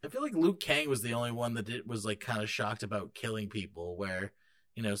 I feel like Liu Kang was the only one that was like kind of shocked about killing people, where,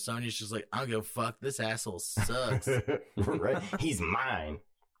 you know, Sonya's just like, I don't give a fuck, this asshole sucks. Right? He's mine.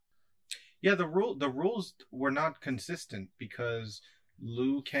 Yeah, the rules were not consistent because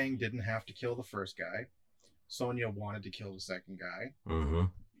Liu Kang didn't have to kill the first guy. Sonya wanted to kill the second guy. Mm-hmm.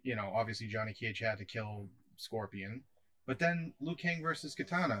 You know, obviously Johnny Cage had to kill Scorpion. But then Liu Kang versus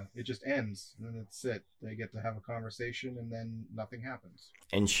Katana, it just ends, and that's it. They get to have a conversation, and then nothing happens.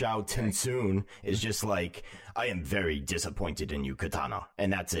 And Shao Tsung is just like, I am very disappointed in you, Katana.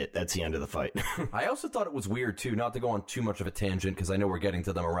 And that's it. That's the end of the fight. I also thought it was weird, too, not to go on too much of a tangent, because I know we're getting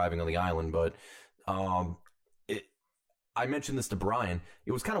to them arriving on the island, but I mentioned this to Brian.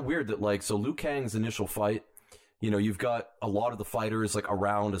 It was kind of weird that, like, so Liu Kang's initial fight, you know, you've got a lot of the fighters, like,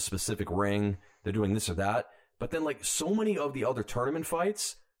 around a specific ring. They're doing this or that. But then, like, so many of the other tournament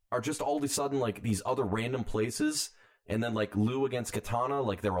fights are just all of a sudden, like, these other random places. And then, like, Liu against Katana,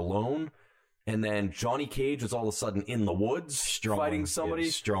 like, they're alone. And then Johnny Cage is all of a sudden in the woods fighting somebody.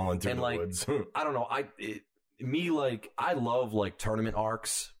 Yeah, strolling through and, the like, woods. I don't know. I love, like, tournament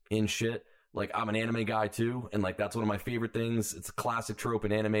arcs in shit. Like, I'm an anime guy, too. And, like, that's one of my favorite things. It's a classic trope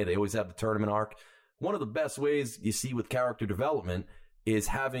in anime. They always have the tournament arc. One of the best ways you see with character development is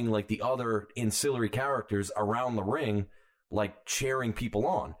having, like, the other ancillary characters around the ring, like, cheering people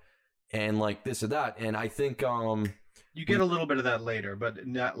on. And, like, this or that. And I think, you get a little bit of that later, but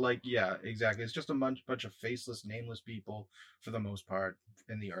not, like, yeah, exactly. It's just a bunch of faceless, nameless people, for the most part,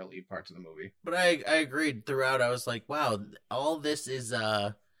 in the early parts of the movie. But I agreed throughout. I was like, wow, all this is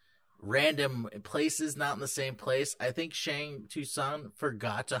random places, not in the same place. I think Shang Tsung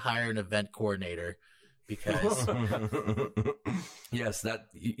forgot to hire an event coordinator. Because yes, that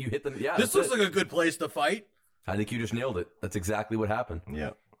you hit them. Yeah, this looks like a good place to fight. I think you just nailed it. That's exactly what happened.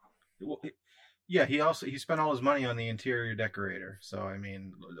 Yeah. Well, yeah, he spent all his money on the interior decorator. So I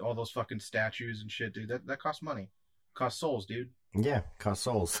mean, all those fucking statues and shit, dude. That costs money. Costs souls, dude. Yeah, cost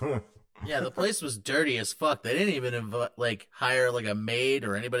souls. Yeah, the place was dirty as fuck. They didn't even hire like a maid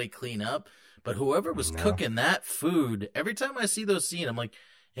or anybody clean up. But whoever was cooking that food, every time I see those scenes, I'm like,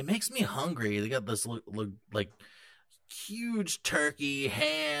 it makes me hungry. They got this like huge turkey,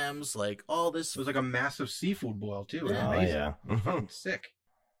 hams, like all this. It was like a massive seafood boil too. It was Yeah. amazing. Oh, yeah. Fucking sick.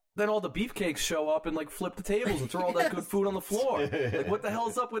 Then all the beefcakes show up and like flip the tables and throw all that good food on the floor. Like, what the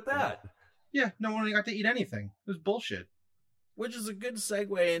hell's up with that? Yeah, no one got to eat anything. It was bullshit. Which is a good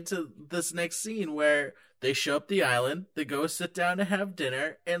segue into this next scene where they show up the island, they go sit down to have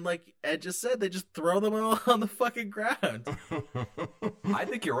dinner, and like Ed just said, they just throw them all on the fucking ground. I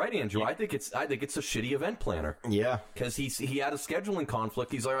think you're right, Andrew. I think it's a shitty event planner. Yeah. Because he had a scheduling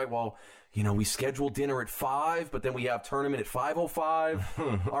conflict. He's all right, well, you know, we scheduled dinner at 5, but then we have tournament at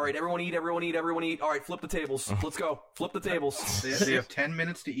 5:05. All right, everyone eat. All right, flip the tables. Let's go. Flip the tables. They have 10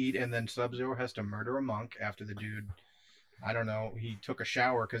 minutes to eat, and then Sub-Zero has to murder a monk after the dude, I don't know, he took a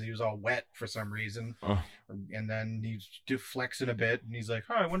shower because he was all wet for some reason. And then he's flexing a bit, and he's like,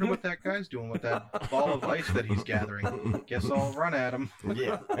 oh, I wonder what that guy's doing with that ball of ice that he's gathering. Guess I'll run at him.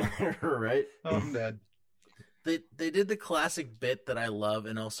 Yeah. Right? Oh, I'm dead. They did the classic bit that I love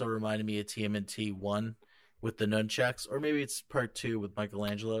and also reminded me of TMNT 1 with the nunchucks, or maybe it's part 2 with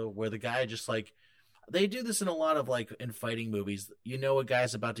Michelangelo, where the guy just like, they do this in a lot of like in fighting movies. You know, a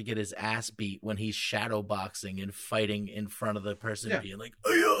guy's about to get his ass beat when he's shadow boxing and fighting in front of the person being like,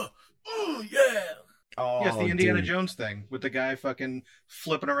 oh yeah. Oh, Yes, the Indiana dude. Jones thing with the guy fucking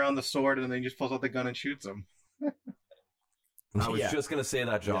flipping around the sword, and then he just pulls out the gun and shoots him. I was Yeah. just going to say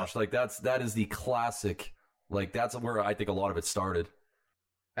that, Josh. Like, that is the classic. Like, that's where I think a lot of it started.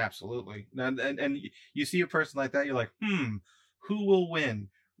 Absolutely. And you see a person like that, you're like, who will win?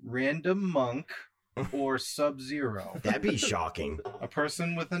 Random monk or Sub-Zero? That'd be shocking. A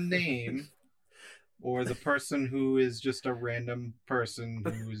person with a name, or the person who is just a random person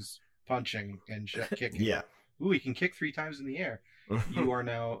who's punching and kicking? Yeah. Ooh, he can kick 3 times in the air. You are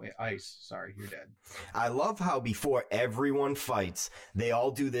now ice. Sorry, you're dead. I love how before everyone fights, they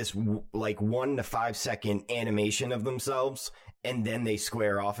all do this like 1 to 5 second animation of themselves, and then they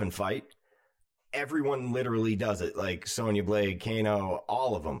square off and fight. Everyone literally does it, like Sonya Blade, Kano,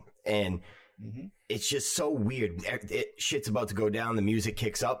 all of them. And it's just so weird. Shit's about to go down, the music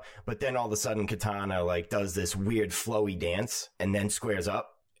kicks up, but then all of a sudden Katana like does this weird flowy dance and then squares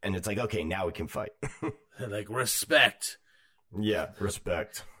up, and it's like, okay, now we can fight. Like, respect. Yeah,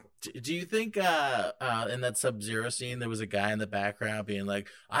 respect. Do you think in that Sub-Zero scene there was a guy in the background being like,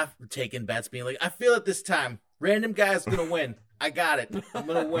 I've taken bets, being like, I feel it this time. Random guy's gonna win. I got it. I'm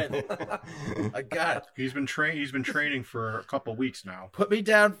gonna win. I got it. He's been training for a couple weeks now. Put me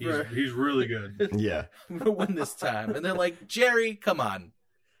down for. He's really good. Yeah, I'm gonna win this time. And they're like, Jerry, come on.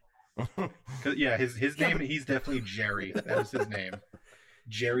 Yeah, his name. He's definitely Jerry. That is his name.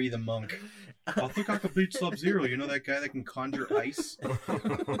 Jerry the monk. I think I could beat Sub-Zero. You know that guy that can conjure ice?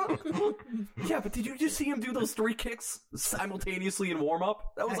 Yeah, but did you just see him do those 3 kicks simultaneously in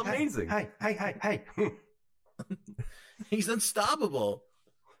warm-up? That was amazing. Hey. He's unstoppable.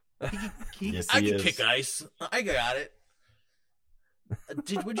 Yes, I he can is. kick ice. I got it.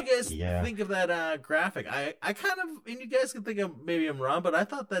 What'd you guys think of that graphic? I kind of, and you guys can think of, maybe I'm wrong, but I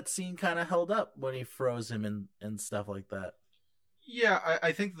thought that scene kind of held up when he froze him and stuff like that. Yeah,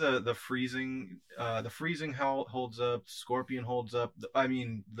 I think the freezing holds up. Scorpion holds up. I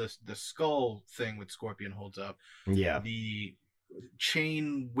mean, the skull thing with Scorpion holds up. Yeah. The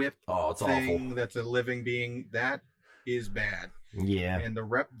chain whip It's thing awful. that's a living being, that is bad. Yeah. And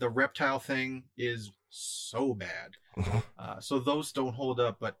the reptile thing is so bad. So those don't hold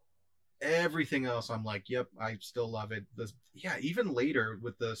up, but everything else I'm like, yep, I still love it. Even later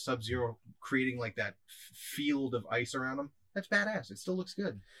with the Sub-Zero creating like that field of ice around him, that's badass. It still looks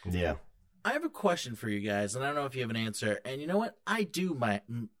good. Yeah. I have a question for you guys, and I don't know if you have an answer. And you know what? I do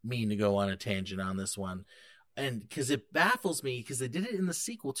mean to go on a tangent on this one. And because it baffles me, because they did it in the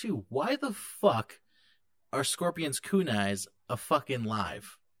sequel too. Why the fuck are Scorpion's kunais a fucking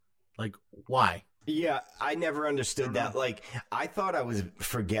live? Like, why? Yeah, I never understood that. Like, I thought I was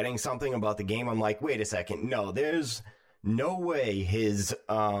forgetting something about the game. I'm like, wait a second. No, there's no way his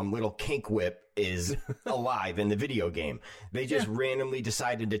little kink whip is alive in the video game. They just randomly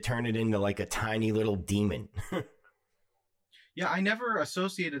decided to turn it into like a tiny little demon. Yeah, I never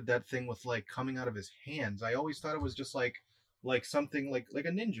associated that thing with like coming out of his hands. I always thought it was just like something like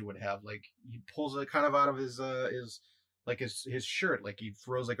a ninja would have. Like he pulls it kind of out of his shirt, like he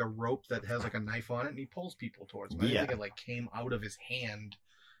throws like a rope that has like a knife on it, and he pulls people towards him. I didn't think it like came out of his hand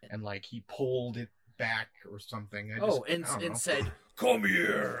and like he pulled it back or something. And said, "Come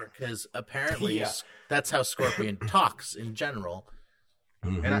here," because apparently that's how Scorpion talks in general.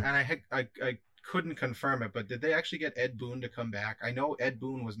 Mm-hmm. And I couldn't confirm it, but did they actually get Ed Boon to come back? I know Ed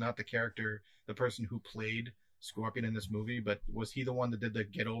Boon was not the person who played Scorpion in this movie, but was he the one that did the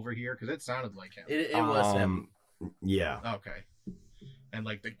 "get over here"? Because it sounded like him. It was him. Yeah. Okay. And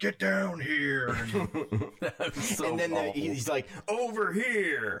like the "get down here," and, and then he's like, "Over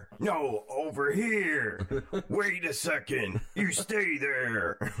here, no, over here. Wait a second, you stay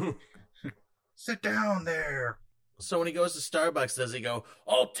there. "sit down there." So when he goes to Starbucks, does he go,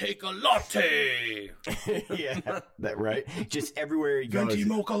 "I'll take a latte"? Yeah, that right. Just everywhere he goes. "Venti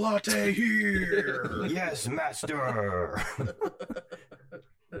mocha latte here." Yes, master.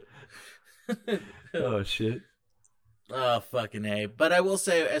 Oh shit. Oh, fucking A. But I will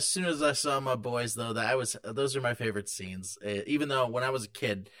say, as soon as I saw my boys, though, those are my favorite scenes. Even though when I was a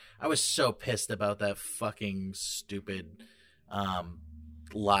kid, I was so pissed about that fucking stupid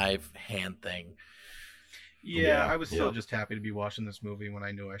live hand thing. Yeah, I was still just happy to be watching this movie when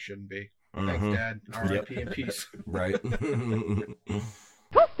I knew I shouldn't be. Thanks, Dad. R.I.P. in peace. Right.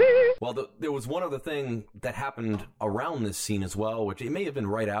 Well, there was one other thing that happened around this scene as well, which it may have been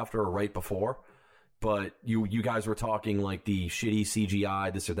right after or right before. But you guys were talking like the shitty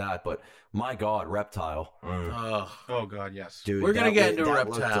CGI, this or that. But my God, Reptile. Oh God, yes. Dude, We're gonna get into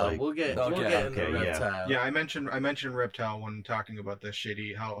Reptile. Like... We'll get into Reptile. Yeah, I mentioned Reptile when talking about the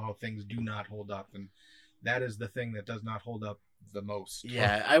shitty how things do not hold up, and that is the thing that does not hold up the most.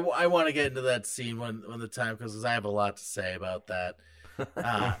 Yeah, I want to get into that scene when the time comes, because I have a lot to say about that.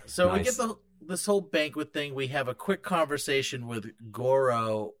 So Nice. we get this whole banquet thing. We have a quick conversation with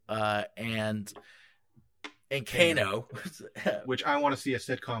Goro and Kano. Which I want to see a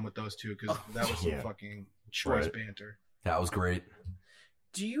sitcom with those two, because that was some fucking choice banter. That was great.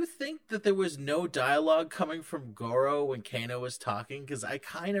 Do you think that there was no dialogue coming from Goro when Kano was talking? Because I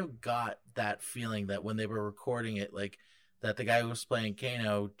kind of got that feeling that when they were recording it, like that the guy who was playing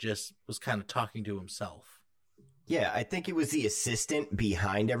Kano just was kind of talking to himself. Yeah, I think it was the assistant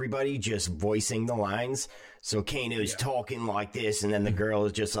behind everybody just voicing the lines. So Kano's talking like this, and then the girl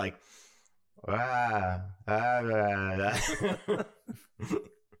is just like,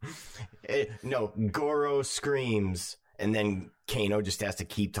 No, Goro screams, and then Kano just has to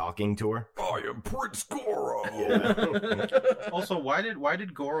keep talking to her. I am Prince Goro. Yeah. Also, why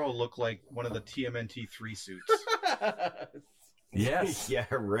did Goro look like one of the TMNT 3 suits? Yes. Yeah,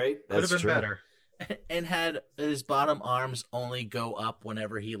 right. Could have That's been true. better. And had his bottom arms only go up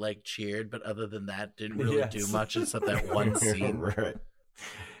whenever he like cheered, but other than that, didn't really Yes. do much except that one scene. Right.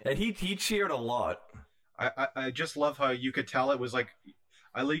 And he cheered a lot. I just love how you could tell it was like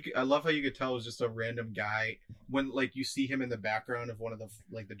I love how you could tell it was just a random guy when like you see him in the background of one of the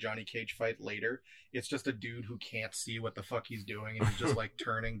like the Johnny Cage fight later. It's just a dude who can't see what the fuck he's doing and he's just like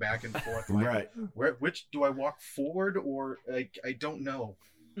turning back and forth. Like, Right. Which do I walk forward or like I don't know.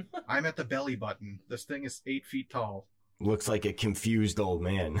 I'm at the belly button. This thing is 8 feet tall. Looks like a confused old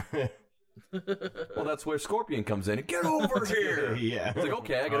man. Well, that's where Scorpion comes in. Get over here. Yeah. It's like,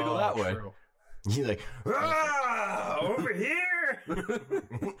 okay, I gotta go that way. True. He's like, over here.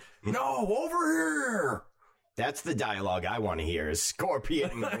 No, over here. That's the dialogue I want to hear is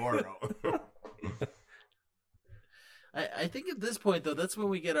Scorpion and Goro. I think at this point though, that's when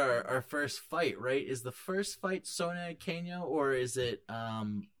we get our first fight, right? Is the first fight Sonya Kano, or is it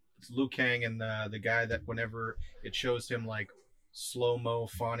It's Liu Kang and the guy that whenever it shows him like slow-mo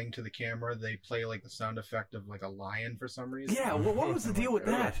fawning to the camera, they play like the sound effect of like a lion for some reason. Yeah, well, what was the deal with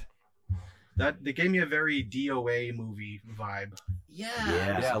that? That they gave me a very DOA movie vibe.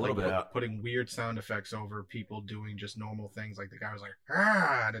 Yeah, a little bit. Putting weird sound effects over people doing just normal things. Like the guy was like,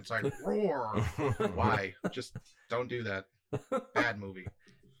 ah, and it's like, roar. Why? Just don't do that. Bad movie.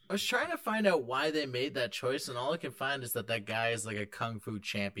 I was trying to find out why they made that choice, and all I can find is that guy is like a kung fu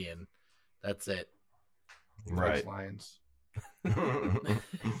champion. That's it. Right. Likes lions.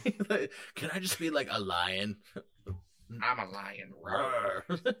 Like, can I just be like a lion? I'm a lion. Roar.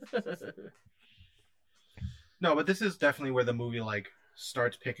 Roar. No, but this is definitely where the movie like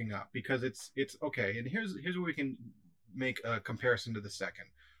starts picking up because it's okay. And here's where we can make a comparison to the second.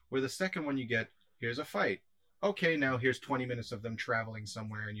 Where the second one you get, here's a fight. Okay, now here's 20 minutes of them traveling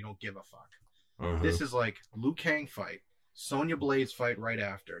somewhere and you don't give a fuck. Mhm. This is like Liu Kang fight, Sonya Blade's fight right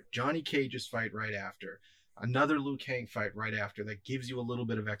after, Johnny Cage's fight right after, another Liu Kang fight right after that gives you a little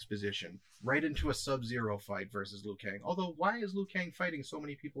bit of exposition, right into a Sub-Zero fight versus Liu Kang. Although, why is Liu Kang fighting so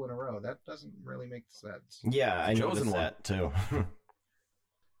many people in a row? That doesn't really make sense. Yeah, I Chosen noticed one. that too.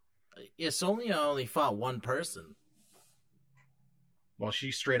 Yeah, Sonya only fought one person. Well,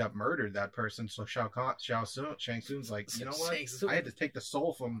 she straight up murdered that person, so Shang Tsung's like, you know what? Shang Tsung. I had to take the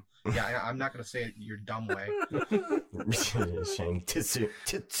soul from... Yeah, I'm not going to say it your dumb way. Shang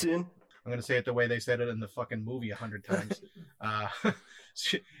Tsung. I'm going to say it the way they said it in the fucking movie 100 times.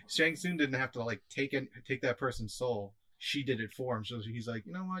 Shang Tsung didn't have to, like, take that person's soul. She did it for him. So he's like,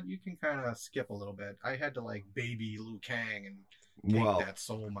 you know what? You can kind of skip a little bit. I had to, like, baby Liu Kang and take Well, that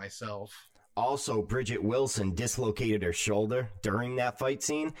soul myself. also, Bridget Wilson dislocated her shoulder during that fight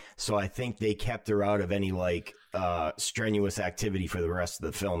scene, so I think they kept her out of any, like, strenuous activity for the rest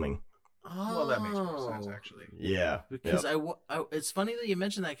of the filming. Oh, Well, that makes more sense, actually. Yeah. Because Yep. it's funny that you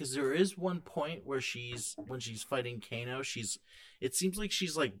mentioned that because there is one point where when she's fighting Kano, it seems like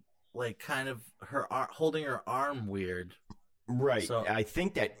she's like kind of holding her arm weird. Right. So- I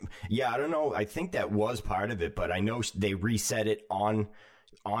think that, I don't know. I think that was part of it, but I know they reset it on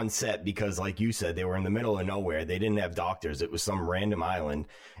set because, like you said, they were in the middle of nowhere. They didn't have doctors. It was some random island,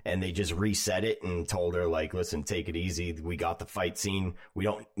 and they just reset it and told her, like, listen, take it easy. We got the fight scene. We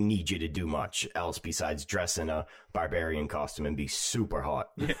don't need you to do much else besides dress in a barbarian costume and be super hot.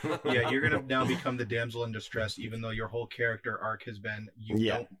 Yeah, you're going to now become the damsel in distress, even though your whole character arc has been,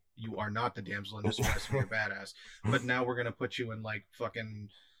 you are not the damsel in distress and you're badass. But now we're going to put you in, like, fucking...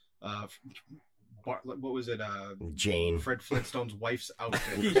 what was it? Jane. Fred Flintstone's wife's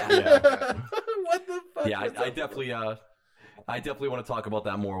outfit. What the fuck? Yeah, was I that? definitely want to talk about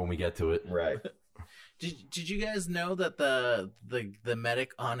that more when we get to it. Right. Did you guys know that the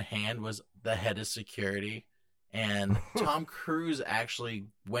medic on hand was the head of security, and Tom Cruise actually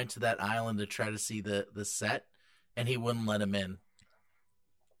went to that island to try to see the set, and he wouldn't let him in.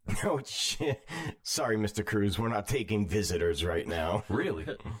 Oh, shit. Sorry, Mr. Cruz. We're not taking visitors right now. Really?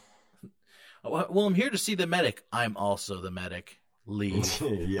 Well, I'm here to see the medic. I'm also the medic. Leave.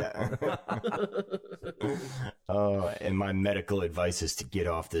 Yeah. Oh, and my medical advice is to get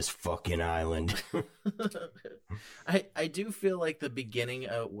off this fucking island. I do feel like the beginning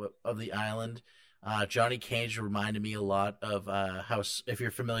of the island, Johnny Cage reminded me a lot of how, if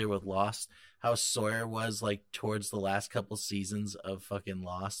you're familiar with Lost, how Sawyer was like towards the last couple seasons of fucking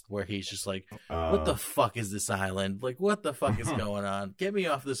Lost, where he's just like, what the fuck is this island? Like, what the fuck is going on? Get me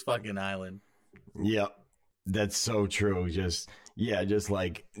off this fucking island. Yep. That's so true. Just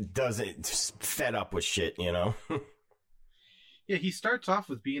like just fed up with shit, you know? Yeah, he starts off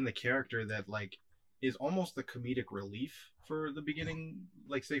with being the character that, like, is almost the comedic relief for the beginning,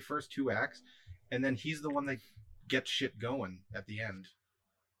 like, say, first 2 acts, and then he's the one that gets shit going at the end.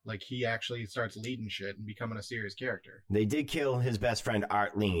 Like, he actually starts leading shit and becoming a serious character. They did kill his best friend,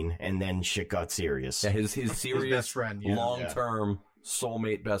 Art Lean, and then shit got serious. Yeah, his serious, his best friend, long-term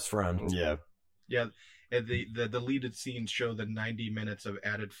soulmate best friend. Yeah. Yeah. And the deleted scenes show the 90 minutes of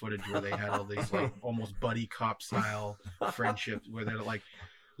added footage where they had all these, like, almost buddy cop style friendships where they're, like,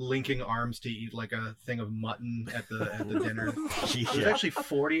 linking arms to eat, like, a thing of mutton at the dinner. There's actually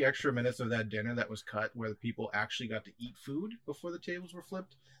 40 extra minutes of that dinner that was cut where the people actually got to eat food before the tables were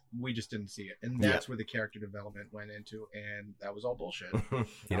flipped. We just didn't see it. And that's where the character development went into, and that was all bullshit.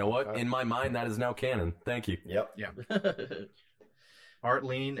 You know what? In my mind, that is now canon. Thank you. Yep. Yeah. Art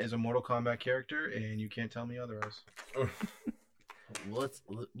Lean is a Mortal Kombat character, and you can't tell me otherwise.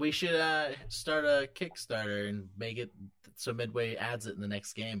 We should start a Kickstarter and make it so Midway adds it in the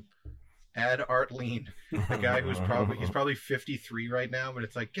next game. Add Art Lean, the guy who's probably 53 right now, but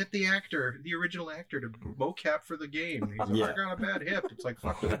it's like, get the original actor to mocap for the game. He's like, I got a bad hip. It's like,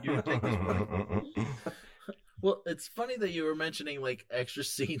 fuck you, dude, take this money. Well, it's funny that you were mentioning, like, extra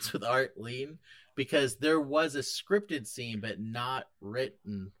scenes with Art Lean, because there was a scripted scene, but not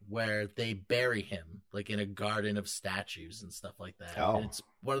written, where they bury him, like, in a garden of statues and stuff like that. Oh, and it's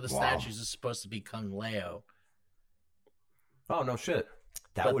one of the statues is supposed to be Kung Lao. Oh, no shit.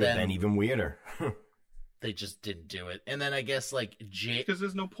 That would have been even weirder. They just didn't do it. And then I guess, like, Jade... Because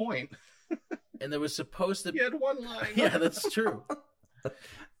there's no point. And there was supposed to be... He had one line. Yeah, that's true.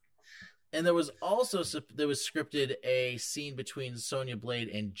 And there was also scripted a scene between Sonya Blade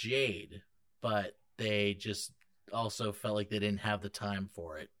and Jade, but they just also felt like they didn't have the time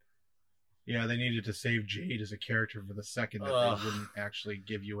for it. Yeah, they needed to save Jade as a character for the second that they wouldn't actually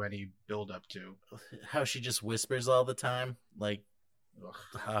give you any build up to. How she just whispers all the time, like,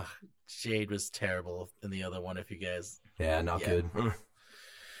 Jade was terrible in the other one. If you guys, not good.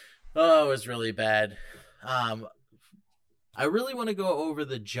 Oh, it was really bad. I really want to go over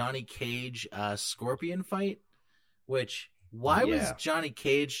the Johnny Cage Scorpion fight, which, why was Johnny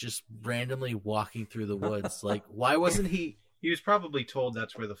Cage just randomly walking through the woods? Like, why wasn't he... He was probably told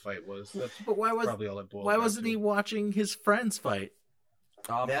that's where the fight was. But why wasn't he watching his friends fight?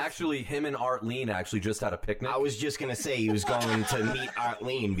 Actually, him and Art Lean actually just had a picnic. I was just going to say he was going to meet Art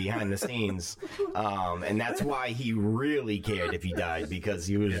Lean behind the scenes. And that's why he really cared if he died, because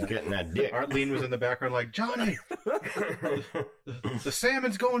he was getting that dick. Art Lean was in the background like, Johnny, the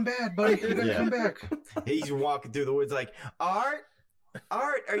salmon's going bad, buddy. You gotta come back. He's walking through the woods like, Art,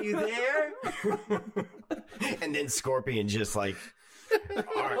 are you there? And then Scorpion just like,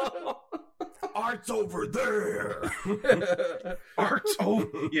 Art's over there. Art's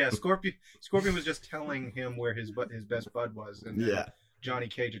over. Yeah, Scorpion was just telling him where his best bud was, and Johnny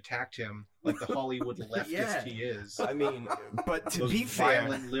Cage attacked him like the Hollywood leftist he is. I mean, but to Those be fair,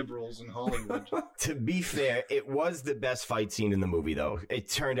 violent liberals in Hollywood. To be fair, it was the best fight scene in the movie, though. It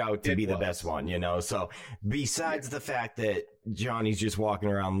turned out to be the best one, you know. So besides the fact that Johnny's just walking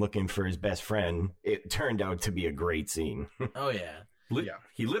around looking for his best friend, it turned out to be a great scene. Oh yeah.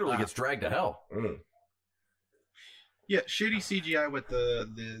 He literally gets dragged to hell. Yeah, shitty CGI with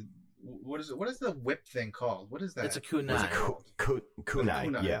the what is it? What is the whip thing called? What is that? It's a kunai.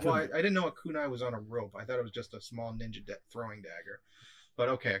 Kunai. Yeah. Well, I didn't know a kunai was on a rope. I thought it was just a small ninja throwing dagger. But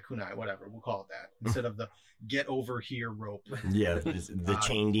okay, a kunai, whatever. We'll call it that instead of the get over here rope. Yeah, the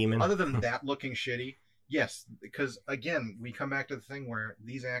chain demon. Other than that looking shitty, yes, because again, we come back to the thing where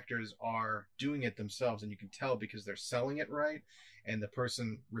these actors are doing it themselves, and you can tell because they're selling it right, and the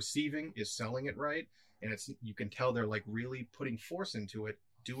person receiving is selling it right, and you can tell they're like really putting force into it,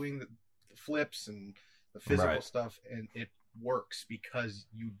 doing the flips and the physical stuff, and it works because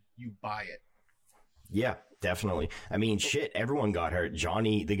you buy it. Yeah, definitely. I mean, shit, everyone got hurt.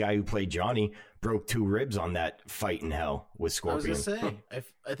 Johnny, the guy who played Johnny, broke 2 ribs on that fight in hell with Scorpion. I was gonna say,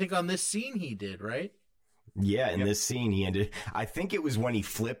 I think on this scene he did, right? Yeah, in this scene he ended. I think it was when he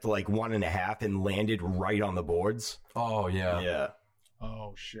flipped like 1.5 and landed right on the boards. Oh yeah, yeah.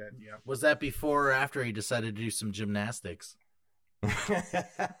 Oh shit, yeah. Was that before or after he decided to do some gymnastics?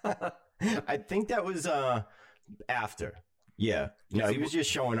 I think that was after. Yeah. No, he was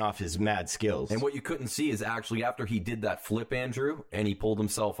just showing off his mad skills. And what you couldn't see is actually after he did that flip, Andrew, and he pulled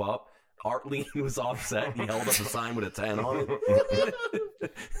himself up, Art Lean was offset and he held up a sign with a 10 on it.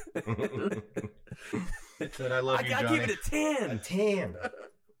 Said, I love you, Johnny. I gotta give it a 10. A 10.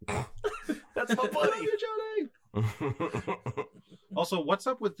 That's my buddy. I love you, Johnny. Also, what's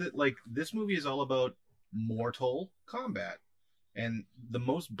up with it? Like, this movie is all about mortal combat. And the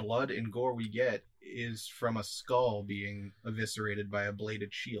most blood and gore we get is from a skull being eviscerated by a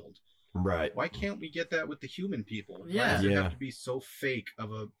bladed shield. Right. Why can't we get that with the human people? Yeah. Why does it Yeah. have to be so fake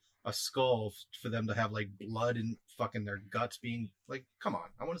of a skull for them to have, like, blood and fucking their guts being... Like, come on.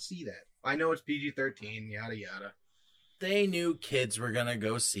 I want to see that. I know it's PG-13, yada yada. They knew kids were gonna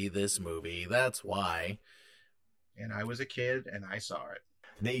go see this movie. That's why. And I was a kid, and I saw it.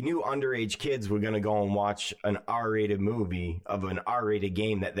 They knew underage kids were going to go and watch an R-rated movie of an R-rated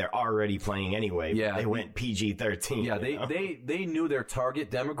game that they're already playing anyway. Yeah. They went PG-13. Yeah, you know? they knew their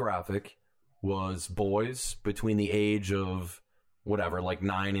target demographic was boys between the age of whatever, like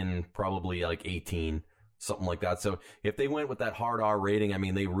 9 and probably like 18, something like that. So if they went with that hard R rating, I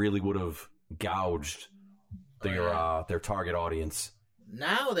mean, they really would have gouged their target audience.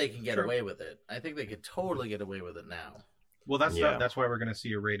 Now they can get Sure. away with it. I think they could totally get away with it now. Well, that's Yeah. that's why we're going to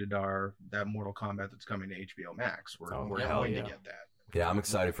see a rated R, that Mortal Kombat that's coming to HBO Max. We're Oh, hell going yeah. to get that. Yeah, I'm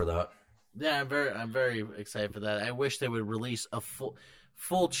excited for that. Yeah, I'm very excited for that. I wish they would release a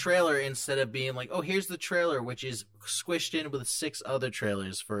full trailer instead of being like, oh, here's the trailer, which is squished in with 6 other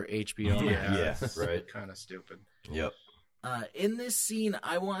trailers for HBO Max. Yeah, right. Kind of stupid. Yep. In this scene,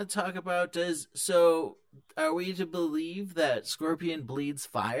 I want to talk about are we to believe that Scorpion bleeds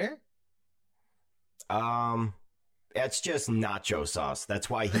fire? That's just nacho sauce. That's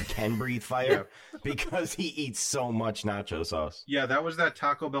why he can breathe fire, because he eats so much nacho sauce. Yeah, that was that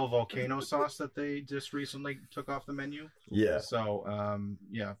Taco Bell volcano sauce that they just recently took off the menu. Yeah. So,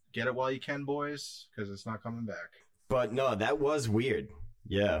 yeah, get it while you can, boys, because it's not coming back. But no, that was weird.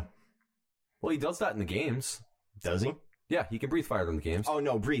 Yeah. Well, he does that in the games. Does he? Yeah, he can breathe fire in the games. Oh,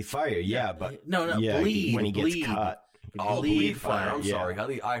 no, breathe fire. Yeah, but No, yeah, bleed. when he gets bleed. cut. Oh, bleed bleed fire. fire, I'm yeah.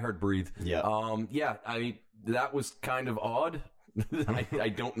 sorry. I heard breathe. Yeah. Yeah, that was kind of odd. I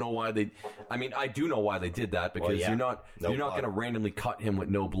don't know why they. I mean, I do know why they did that, because yeah. you're not No going blood. to randomly cut him with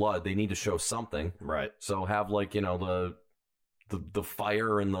no blood. They need to show something. Right. So have, like, the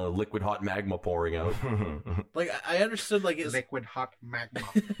fire and the liquid hot magma pouring out. Like, I understood, like, Liquid hot magma.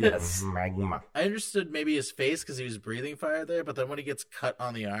 Yes. Magma. I understood maybe his face because he was breathing fire there, but then when he gets cut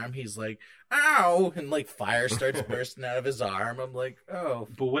on the arm, he's like, ow! And, like, fire starts bursting out of his arm. I'm like, oh.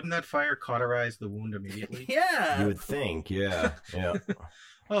 But wouldn't that fire cauterize the wound immediately? Yeah! You would think, yeah. Yeah.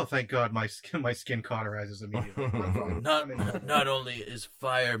 Oh, thank God, my skin cauterizes immediately. I'm fine. Not only is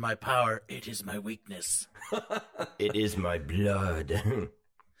fire my power, it is my weakness. It is my blood.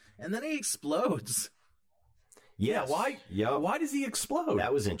 And then he explodes. Yes. Why? Yep. Why does he explode?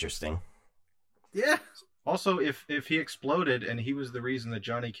 That was interesting. Yeah. Also, if he exploded and he was the reason that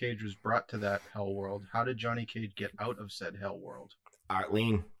Johnny Cage was brought to that hell world, how did Johnny Cage get out of said hell world?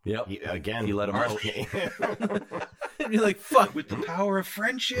 Arlene. Yep. He He let him out. And you're like, fuck, With the power of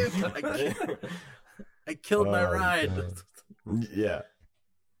friendship. I killed my Oh, ride. God. Yeah.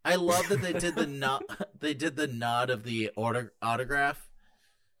 I love that they did the nod. They did the nod of the autograph.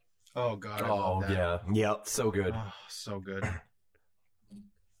 Oh God. I Oh, love that. yeah. Yep. So good. Oh, so good.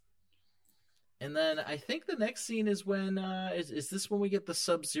 And then I think the next scene is when is this when we get the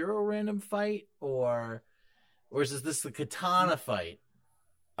Sub-Zero random fight, or is this the Katana fight?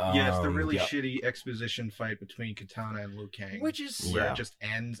 Yeah, it's the really yep. shitty exposition fight between Katana and Liu Kang. Which is where Yeah. it just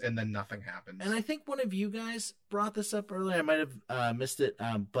ends and then nothing happens. And I think one of you guys brought this up earlier. I might have missed it.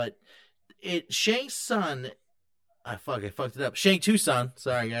 But Shang Tsung. I fucked it up. Shang Tsung.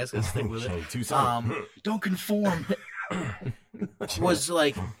 Sorry, guys. Gotta stick with it. Tucson. Don't conform. Was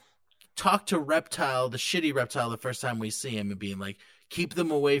like talk to Reptile, the shitty Reptile, the first time we see him, and being like, keep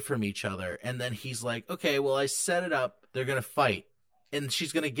them away from each other. And then he's like, okay, well, I set it up. They're gonna fight, and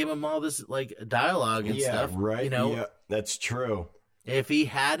she's gonna give him all this like dialogue and yeah, stuff. right. You know, Yeah, that's true. if he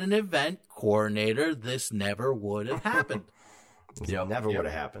had an event coordinator, this never would have happened. Yep. Never Yep. would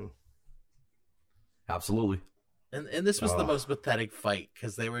have happened. Absolutely. And this was the Oh. most pathetic fight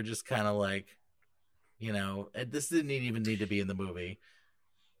because they were just kind of like, and this didn't even need to be in the movie.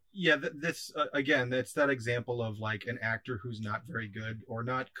 Yeah, this again, it's that example of like an actor who's not very good or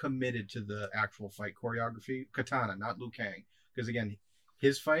not committed to the actual fight choreography. Katana, not Liu Kang, because again,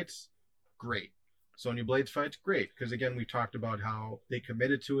 his fights, great. Sonya Blade's fights, great, because again, we talked about how they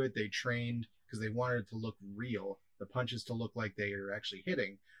committed to it, they trained because they wanted it to look real, the punches to look like they are actually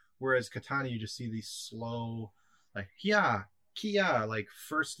hitting. Whereas Katana, you just see these slow, like Kia, like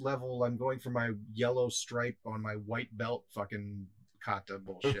first level. I'm going for my yellow stripe on my white belt, fucking kata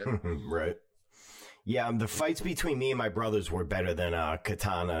bullshit. Right. Yeah, the fights between me and my brothers were better than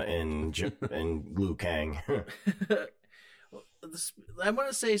Katana and Liu Kang. I want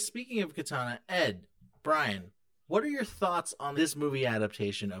to say, speaking of Katana, Ed, Brian, What are your thoughts on this movie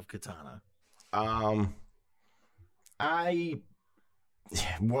adaptation of Katana? Well,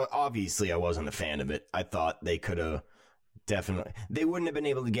 obviously I wasn't a fan of it. I thought they could have they wouldn't have been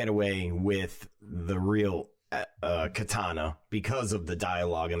able to get away with the real Katana because of the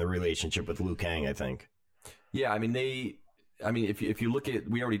dialogue and the relationship with Liu Kang, I think. Yeah, I mean, if you look at,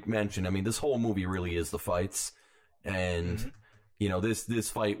 we already mentioned, I mean, this whole movie really is the fights. And, you know, this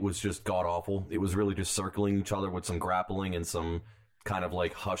fight was just god-awful. It was really just circling each other with some grappling and some kind of,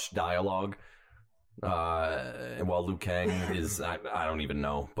 like, hushed dialogue. And while Liu Kang is, I don't even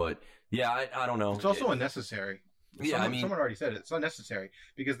know. But, yeah, I don't know. It's also unnecessary. Yeah, someone already said it. It's unnecessary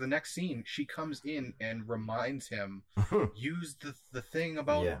because the next scene, she comes in and reminds him, use the thing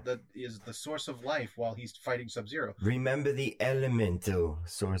about is the source of life while he's fighting Sub-Zero. Remember the elemental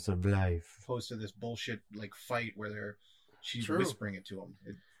source of life. Opposed to this bullshit like fight where she's whispering it to him.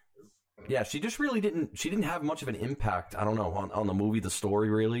 Yeah, she just really didn't have much of an impact, I don't know, on the movie, the story,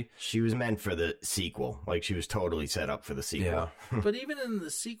 really. She was meant for the sequel. Like, she was totally set up for the sequel. Yeah. But even in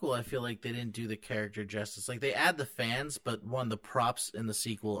the sequel, I feel like they didn't do the character justice. Like, they add the fans, but the props in the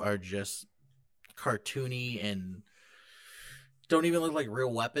sequel are just cartoony and don't even look like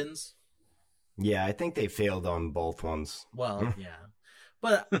real weapons. Yeah, I think they failed on both ones. Well, yeah.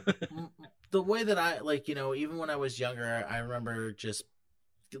 But the way that I, like, you know, even when I was younger, I remember just...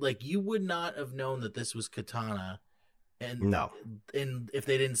 Like, you would not have known that this was Katana, and if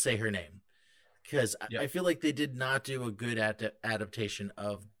they didn't say her name, because I feel like they did not do a good adaptation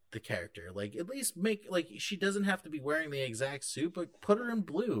of the character. Like, at least she doesn't have to be wearing the exact suit, but put her in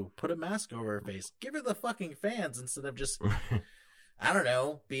blue, put a mask over her face, give her the fucking fans instead of just, I don't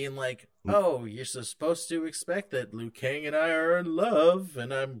know, being like, oh, you're supposed to expect that Liu Kang and I are in love,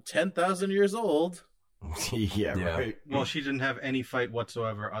 and I'm 10,000 years old. Yeah, right. Well, she didn't have any fight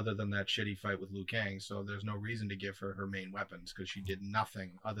whatsoever other than that shitty fight with Liu Kang, so there's no reason to give her main weapons because she did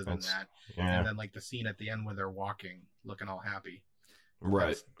nothing other than that. Yeah. And then like the scene at the end where they're walking, looking all happy.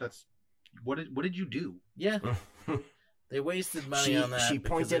 Right. That's what did you do? Yeah. They wasted money on that. She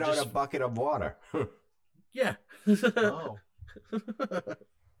pointed out a bucket of water. Yeah. Oh.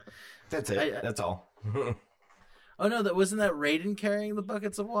 That's it. That's all. Oh no, wasn't that Raiden carrying the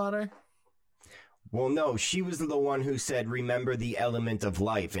buckets of water? Well, no, she was the one who said, remember the element of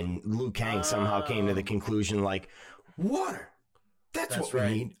life, and Liu Kang somehow came to the conclusion, like, water! That's what we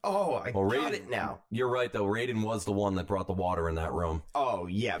need. Oh, I got it now. You're right, though. Raiden was the one that brought the water in that room. Oh,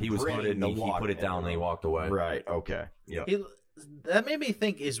 yeah. He was put it, he put it down, and he walked away. Right, okay. Yeah. That made me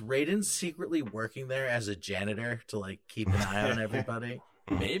think, is Raiden secretly working there as a janitor to, like, keep an eye on everybody?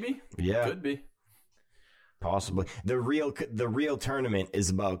 Maybe. Yeah. Could be. Possibly. The real tournament is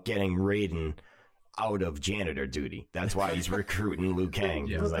about getting Raiden out of janitor duty. That's why he's recruiting Liu Kang.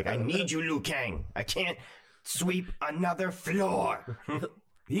 He's like, I need you, Liu Kang. I can't sweep another floor.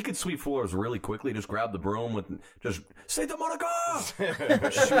 He could sweep floors really quickly. Just grab the broom with just Santa Monica,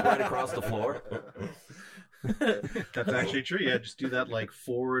 shoot right across the floor. That's actually true. Yeah, just do that like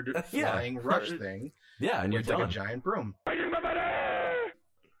forward flying rush thing. Yeah, and you're done. Like a giant broom.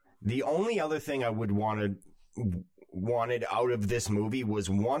 The only other thing I would wanted out of this movie was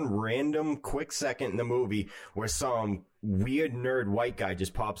one random quick second in the movie where some weird nerd white guy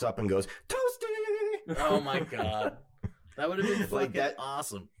just pops up and goes, Toasty! Oh my god. That would have been fucking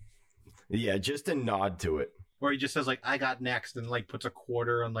awesome. Yeah, just a nod to it. Or he just says, like, I got next, and, like, puts a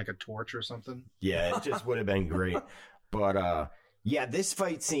quarter on, like, a torch or something. Yeah, it just would have been great. But, yeah, this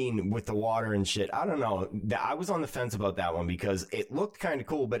fight scene with the water and shit, I don't know. I was on the fence about that one because it looked kind of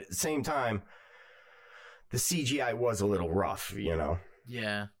cool, but at the same time, the CGI was a little rough, you know?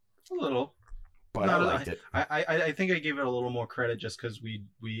 Yeah. A little. But I liked it. I think I gave it a little more credit just because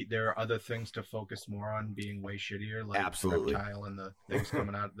there are other things to focus more on being way shittier, like Absolutely. Reptile and the things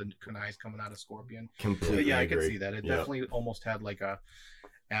coming out, the kunais coming out of Scorpion. Completely. But yeah, agree. I can see that. It definitely almost had like a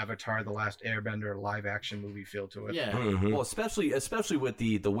Avatar: The Last Airbender live action movie feel to it. Yeah. Mm-hmm. Well, especially with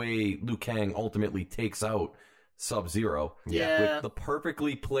the way Liu Kang ultimately takes out Sub-Zero. Yeah. With the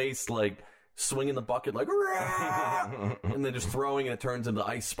perfectly placed like swinging the bucket like and then just throwing and it turns into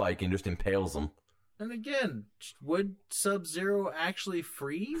ice spike and just impales him. And again, would Sub-Zero actually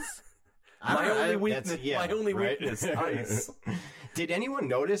freeze? My only weakness, ice. Did anyone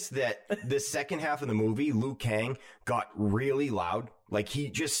notice that the second half of the movie, Liu Kang got really loud? Like,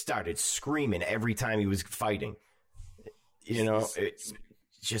 he just started screaming every time he was fighting. You know, it's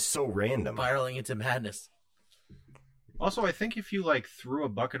just so random. Spiraling into madness. Also, I think if you, like, threw a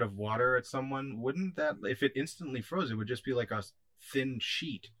bucket of water at someone, wouldn't that, if it instantly froze, it would just be like a thin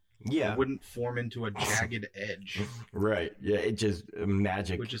sheet. Yeah. It wouldn't form into a jagged edge. Right. Yeah, it just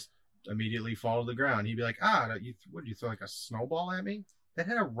magic. It would just immediately fall to the ground. He'd be like, what did you throw, like a snowball at me? That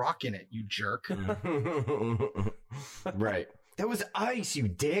had a rock in it, you jerk. Right. That was ice, you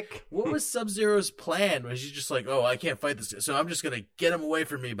dick. What was Sub-Zero's plan? Was he just like, oh, I can't fight this guy, so I'm just going to get him away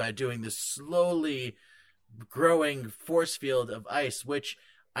from me by doing this slowly growing force field of ice, which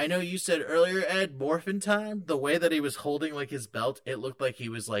I know you said earlier, Ed, morphin time? The way that he was holding like his belt, it looked like he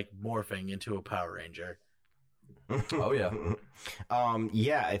was like morphing into a Power Ranger. Oh, yeah.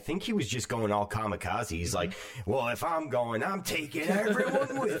 Yeah, I think he was just going all kamikaze. He's like, well, if I'm going, I'm taking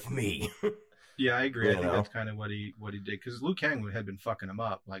everyone with me. Yeah, I agree. I think that's kind of what he did, because Liu Kang had been fucking him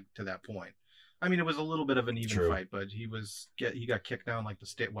up like to that point. I mean, it was a little bit of an even fight, but he got kicked down like the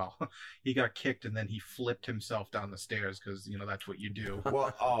stair. Well, he got kicked and then he flipped himself down the stairs because that's what you do.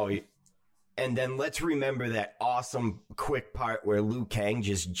 Well, and then let's remember that awesome quick part where Liu Kang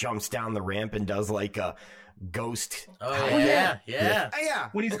just jumps down the ramp and does like a ghost. Oh yeah.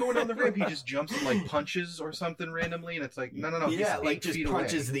 When he's going down the ramp, he just jumps and like punches or something randomly, and it's like no. Yeah, like just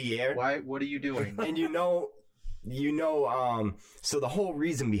punches the air. Why? What are you doing? And so the whole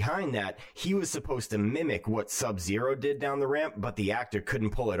reason behind that, he was supposed to mimic what Sub-Zero did down the ramp, but the actor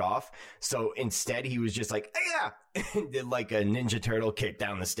couldn't pull it off. So instead, he was just like, and did like a Ninja Turtle kick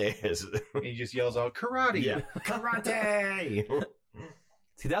down the stairs. And he just yells out, karate! Yeah. Karate!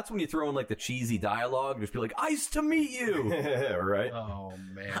 See, that's when you throw in like the cheesy dialogue. Just be like, "Ice to meet you," right? Oh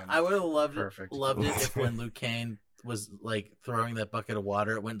man, I would have loved it if when Liu Kang was like throwing that bucket of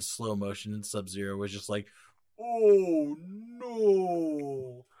water, it went in slow motion, and Sub-Zero was just like, "Oh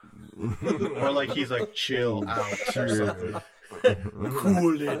no!" Or like he's like, "Chill out," or something.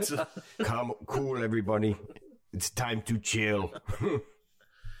 Cool it. Come, cool everybody. It's time to chill.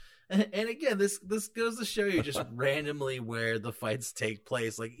 And again, this goes to show you just randomly where the fights take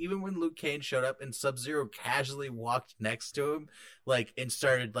place. Like, even when Liu Kang showed up and Sub-Zero casually walked next to him, like, and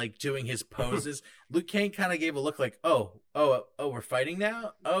started, like, doing his poses, Liu Kang kind of gave a look like, oh, we're fighting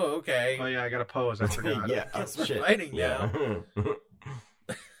now? Oh, okay. Oh, yeah, I got to pose. I forgot. Yeah, we're fighting now.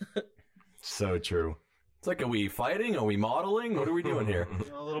 So true. It's like, are we fighting? Are we modeling? What are we doing here?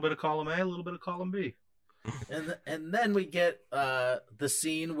 A little bit of column A, a little bit of column B. And then we get the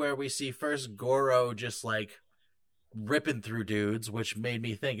scene where we see first Goro just like ripping through dudes, which made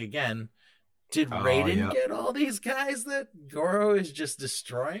me think again, did Raiden get all these guys that Goro is just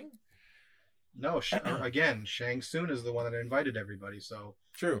destroying? No, again, Shang Tsung is the one that invited everybody, so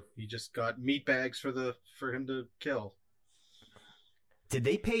true. He just got meat bags for him to kill. Did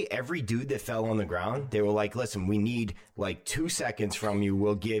they pay every dude that fell on the ground? They were like, listen, we need like 2 seconds from you.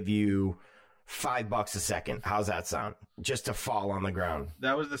 We'll give you $5 a second. How's that sound? Just to fall on the ground.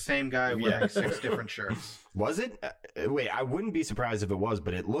 That was the same guy wearing 6 different shirts. Was it? Wait, I wouldn't be surprised if it was,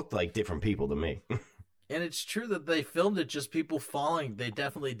 but it looked like different people to me. And it's true that they filmed it just people falling. They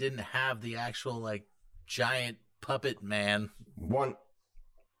definitely didn't have the actual like giant puppet man.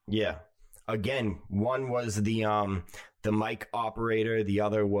 Again, one was the mic operator, the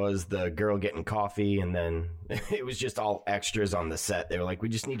other was the girl getting coffee, and then it was just all extras on the set. They were like, we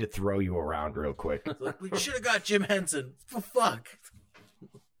just need to throw you around real quick. Like, we should have got Jim Henson. For fuck.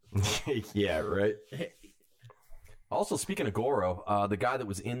 Yeah, right. Also, speaking of Goro, the guy that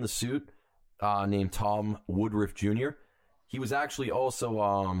was in the suit, named Tom Woodruff Jr., he was actually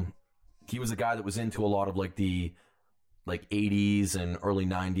also, he was a guy that was into a lot of like the 80s and early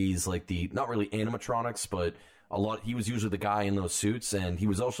 90s, like the, not really animatronics, but he was usually the guy in those suits, and he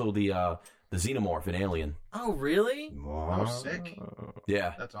was also the xenomorph in Alien. Oh, really? Oh, sick.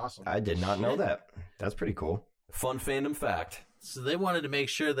 Yeah. That's awesome. I did not know that. That's pretty cool. Fun fandom fact. So they wanted to make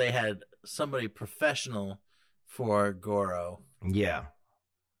sure they had somebody professional for Goro. Yeah.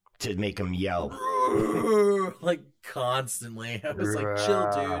 To make him yell. Like, constantly. I was like, chill,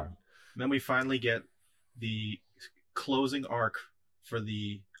 dude. And then we finally get the closing arc for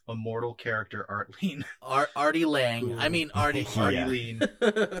the immortal character Artie Artie Lang. I mean Artie Lang.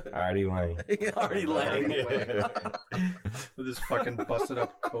 Artie Lang. Artie Lang. With his fucking busted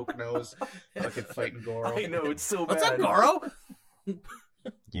up coke nose, fucking fighting Goro. I know, it's so What's bad. up, Goro?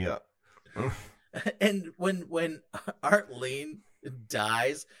 Yeah. And when Art Lean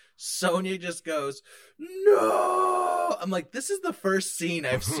dies, Sonya just goes, no! I'm like, this is the first scene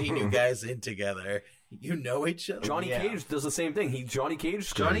I've seen you guys in together. You know each other. Johnny Cage does the same thing. Johnny Cage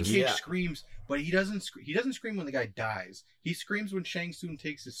screams. Johnny Cage screams, but he doesn't scream when the guy dies. He screams when Shang Tsung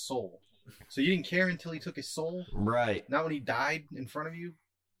takes his soul. So you didn't care until he took his soul? Right. Not when he died in front of you?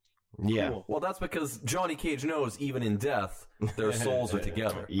 Yeah. Cool. Well, that's because Johnny Cage knows even in death, their souls are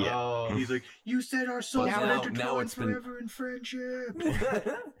together. Yeah. Oh, he's like, you said our souls But would now intertwine it's been- forever in friendship.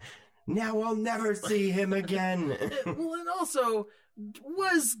 Now I'll never see him again. Well, and also,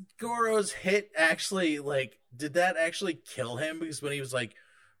 Was Goro's hit actually, like, did that actually kill him? Because when he was like,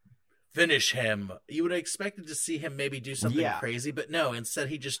 finish him, you would have expected to see him maybe do something crazy, but no, instead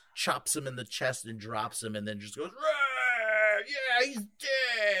he just chops him in the chest and drops him and then just goes, "Rah! Yeah, he's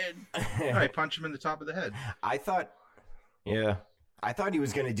dead." I punch him in the top of the head. I thought he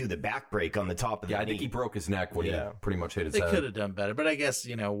was going to do the back break on the top of the knee. I think he broke his neck when he pretty much hit his head. They could have done better, but I guess,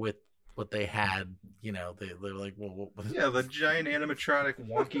 with what they had, they were like, well, yeah, the giant animatronic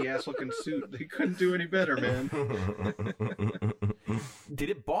wonky ass looking suit. They couldn't do any better, man. Did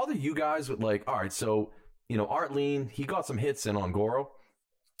it bother you guys with, like, all right, so, Art Lean, he got some hits in on Goro.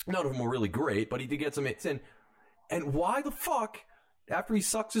 None of them were really great, but he did get some hits in. And why the fuck, after he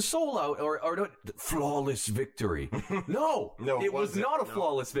sucks his soul out, or flawless victory? No, it was not a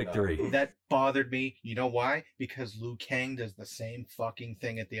flawless victory. No. That bothered me. You know why? Because Liu Kang does the same fucking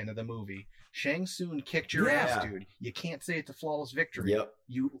thing at the end of the movie. Shang Tsung kicked your ass, dude. You can't say it's a flawless victory. Yep.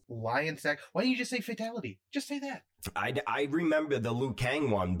 You lion sack. Why don't you just say fatality? Just say that. I remember the Liu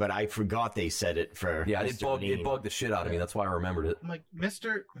Kang one, but I forgot they said it for. Yeah, it bugged the shit out of me. That's why I remembered it. I'm like,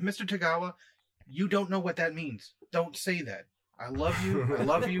 Mr. Tagawa, you don't know what that means. Don't say that. I love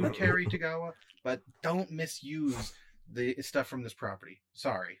you, Terry Tagawa, but don't misuse the stuff from this property.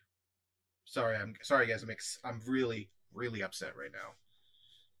 Sorry, guys. I'm really, really upset right now.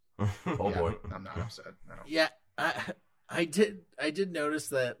 Boy, I'm not upset. No. Yeah, I did notice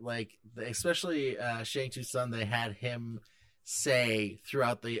that, like, especially Shang Tsung, they had him say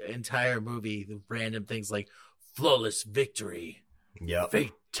throughout the entire movie the random things like flawless victory,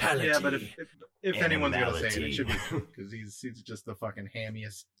 fatality. Yeah, but if anyone's gonna say it should be because he's just the fucking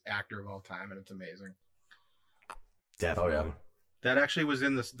hammiest actor of all time, and it's amazing. Definitely. Oh, yeah. That actually was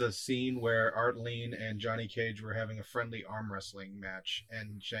in the scene where Art Lean and Johnny Cage were having a friendly arm wrestling match,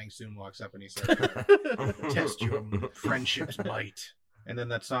 and Shang Tsung walks up and he says, "Test your friendship's might." And then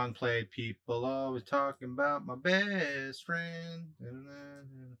that song played, "People always talking about my best friend."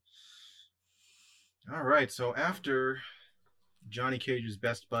 All right, so after Johnny Cage's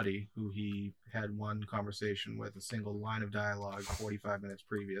best buddy, who he had one conversation with, a single line of dialogue 45 minutes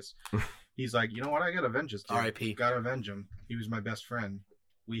previous, he's like, you know what, I gotta avenge this dude. R.I.P. Gotta avenge him. He was my best friend.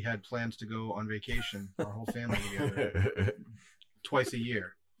 We had plans to go on vacation, our whole family together, twice a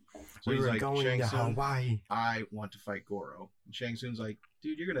year. So he's like, Shang Tsung, I want to fight Goro. And Shang Tsung's like,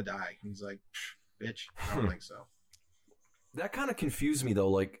 dude, you're gonna die. And he's like, bitch, I don't think so. That kind of confused me, though.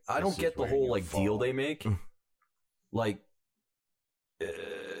 Like, I don't get the whole, like, deal they make. Like,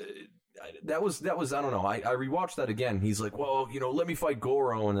 that was I don't know. I rewatched that again. He's like, well, let me fight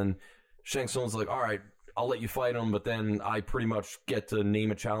Goro, and then Shang Tsung's like, all right, I'll let you fight him, but then I pretty much get to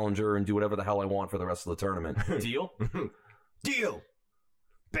name a challenger and do whatever the hell I want for the rest of the tournament. Deal? Deal,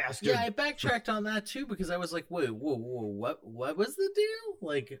 bastard. Yeah, I backtracked on that too because I was like, wait, whoa, what was the deal?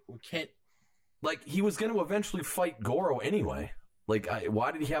 Like, we can't. Like, he was going to eventually fight Goro anyway. Like,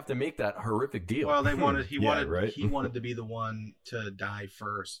 why did he have to make that horrific deal? Well, he wanted to be the one to die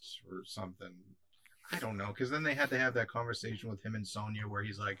first or something. I don't know, because then they had to have that conversation with him and Sonya where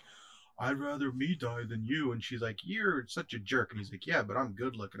he's like, I'd rather me die than you. And she's like, you're such a jerk. And he's like, yeah, but I'm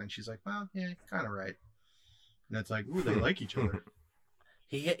good looking. And she's like, well, yeah, kind of right. And it's like, ooh, they like each other.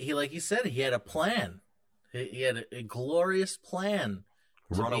 He like you said, he had a plan. He had a glorious plan.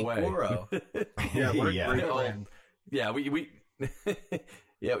 Run away. Goro. Yeah, what a great plan. Yeah, we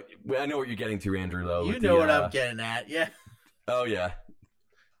yeah, I know what you're getting to, Andrew, though. You know what I'm getting at, yeah. Oh, yeah.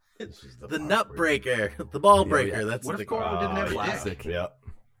 The nut breaker, the ball breaker. Yeah. That's what the if Goro didn't have a classic. dick?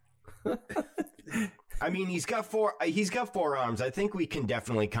 Yeah. I mean, he's got four arms. I think we can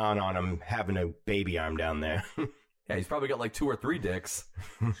definitely count on him having a baby arm down there. Yeah, he's probably got like 2 or 3 dicks.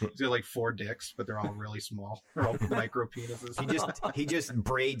 He's got like 4 dicks, but they're all really small. They're all micro penises. He just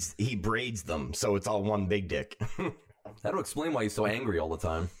braids them, so it's all one big dick. That'll explain why he's so angry all the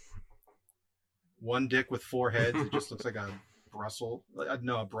time. One dick with 4 heads. It just looks like a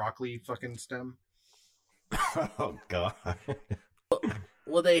a broccoli fucking stem. Oh God.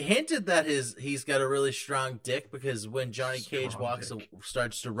 Well, they hinted that he's got a really strong dick because when Johnny Cage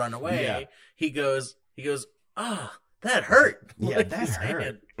starts to run away, he goes, that hurt. Yeah, like that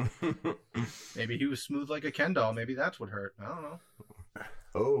hurt. Maybe he was smooth like a Ken doll. Maybe that's what hurt. I don't know.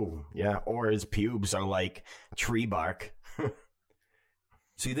 Oh, yeah. Or his pubes are like tree bark.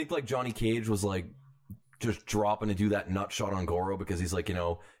 So you think like Johnny Cage was like just dropping to do that nut shot on Goro because he's like,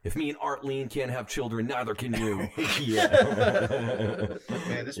 if me and Art Lean can't have children, neither can you. Yeah.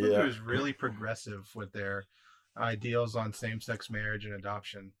 Man, this movie was really progressive with their ideals on same-sex marriage and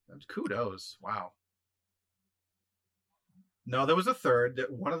adoption. Kudos. Wow. No, there was a third.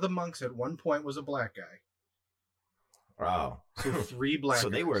 That one of the monks at one point was a black guy. Wow. So 3 black So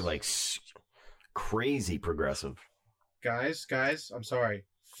they guys. were like crazy progressive. Guys, I'm sorry.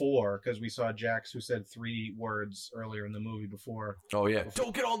 4, because we saw Jax, who said 3 words earlier in the movie before. Oh yeah,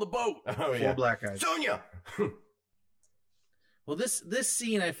 don't get on the boat. Oh 4 black guys. Sonya! Well, this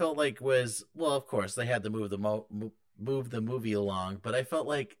scene I felt like was, well, of course they had to move the movie along, but I felt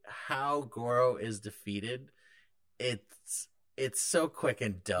like how Goro is defeated, it's so quick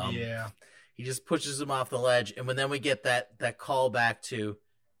and dumb. Yeah. He just pushes him off the ledge, and then we get that call back to,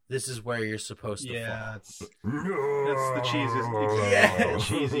 this is where you're supposed to fall. That's the cheesiest, exactly the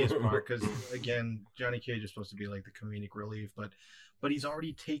cheesiest part. Because again, Johnny Cage is supposed to be like the comedic relief, but he's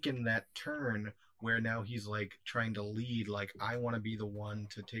already taken that turn where now he's like trying to lead. Like, I want to be the one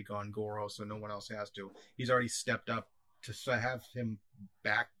to take on Goro, so no one else has to. He's already stepped up to have him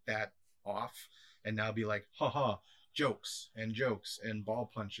back that off, and now be like, haha, jokes and ball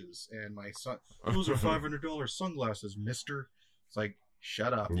punches and my son. Those are $500 sunglasses, mister. It's like,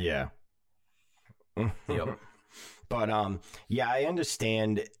 shut up. Yeah. Yep. But, yeah, I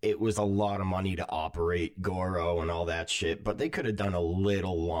understand it was a lot of money to operate Goro and all that shit, but they could have done a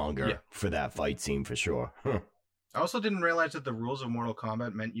little longer for that fight scene for sure. I also didn't realize that the rules of Mortal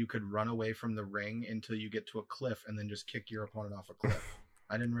Kombat meant you could run away from the ring until you get to a cliff and then just kick your opponent off a cliff.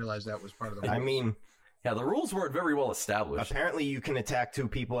 I didn't realize that was part of the rules. I mean, Yeah, the rules weren't very well established. apparently you can attack 2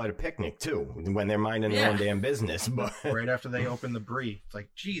 people at a picnic, too, when they're minding their own damn business. But right after they open the brie, it's like,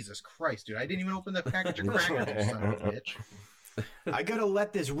 Jesus Christ, dude, I didn't even open the package of crackers, you son of a bitch. I gotta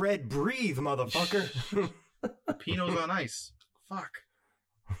let this red breathe, motherfucker. Pinot's on ice. Fuck.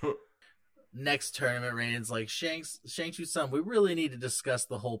 Next tournament, Rain's like, Shang-Chi-san, we really need to discuss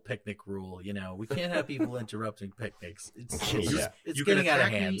the whole picnic rule. You know, we can't have people interrupting picnics. It's Yeah. You getting can out of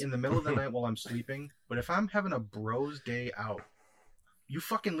attack hand. me in the middle of the night while I'm sleeping, but if I'm having a bros day out, you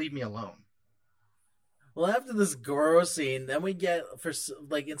fucking leave me alone. Well, after this Goro scene, then we get,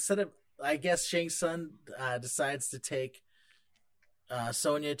 instead of, I guess Shang-Tsung decides to take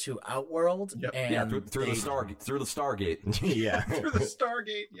Sonya to Outworld. Yep. And Yeah, through the Stargate. Yeah. Through the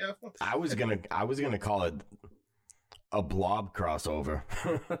Stargate, yeah. I was gonna call it a blob crossover.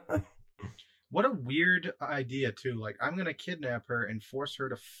 What a weird idea, too. Like, I'm gonna kidnap her and force her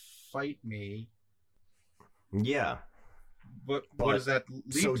to fight me. Yeah. But what does that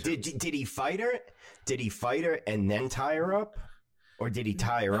lead So to? did he fight her? Did he fight her and then tie her up? Or did he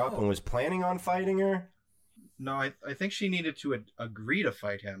tie her up and was planning on fighting her? No, I think she needed to agree to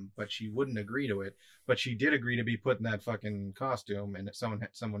fight him, but she wouldn't agree to it. But she did agree to be put in that fucking costume, and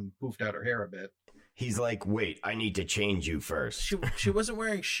someone poofed out her hair a bit. He's like, wait, I need to change you first. she wasn't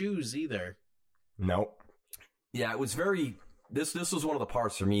wearing shoes either. Nope. Yeah, it was very. This was one of the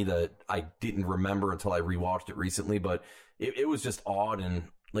parts for me that I didn't remember until I rewatched it recently, but it was just odd and,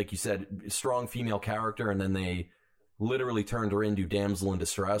 like you said, strong female character, and then they literally turned her into damsel in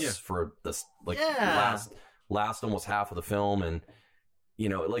distress for the last almost half of the film, and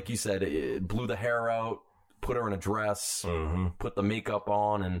like you said, it blew the hair out, put her in a dress, put the makeup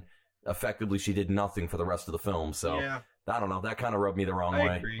on, and effectively she did nothing for the rest of the film. So I don't know, that kind of rubbed me the wrong way.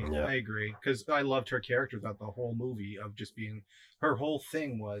 I agree, because I loved her character throughout the whole movie of just being, her whole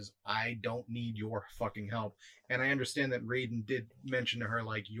thing was, I don't need your fucking help. And I understand that Raiden did mention to her,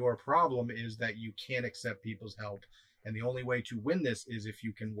 like, your problem is that you can't accept people's help, and the only way to win this is if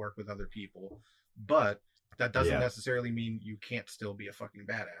you can work with other people. But that doesn't necessarily mean you can't still be a fucking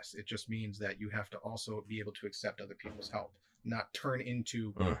badass. It just means that you have to also be able to accept other people's help, not turn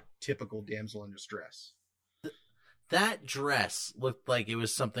into typical damsel in distress. That dress looked like it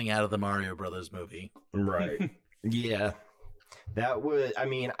was something out of the Mario Brothers movie. Right. Yeah. That would, I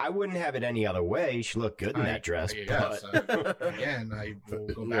mean, I wouldn't have it any other way. She looked good in that dress. Yes, but... again, I will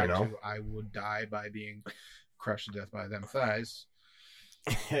go back to, I would die by being crushed to death by them thighs.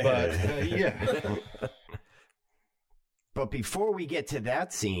 But, yeah. But before we get to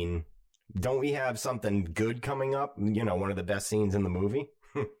that scene, don't we have something good coming up? One of the best scenes in the movie?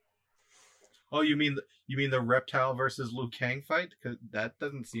 Oh, you mean the Reptile versus Liu Kang fight? Because that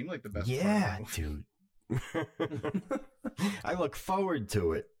doesn't seem like the best. Yeah, dude. I look forward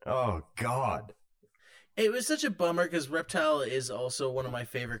to it. Oh God. It was such a bummer because Reptile is also one of my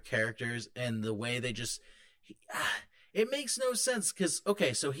favorite characters, and the way they just it makes no sense because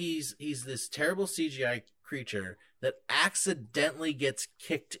so he's this terrible CGI creature that accidentally gets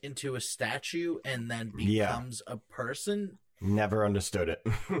kicked into a statue and then becomes a person. Never understood it.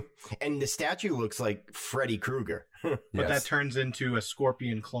 And the statue looks like Freddy Krueger. But that turns into a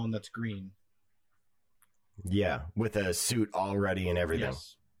scorpion clone that's green. Yeah, with a suit already and everything.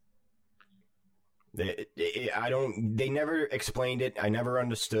 Yes. They never explained it. I never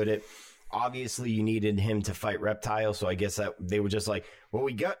understood it. obviously you needed him to fight Reptile, so I guess that they were just like, well,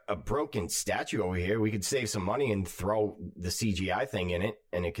 we got a broken statue over here. We could save some money and throw the CGI thing in it,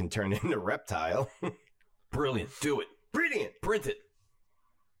 and it can turn into Reptile. Brilliant. Do it. Brilliant. Print it.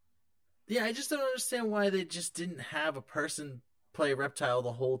 Yeah, I just don't understand why they just didn't have a person play Reptile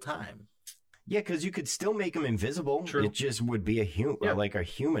the whole time. Yeah, because you could still make him invisible. True. It just would be like a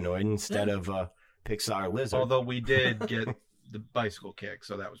humanoid instead of a Pixar lizard. Although we did get the bicycle kick,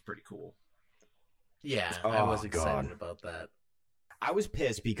 so that was pretty cool. Yeah, I was Oh, excited God. about that. I was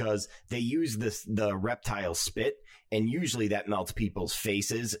pissed because they use the reptile spit, and usually that melts people's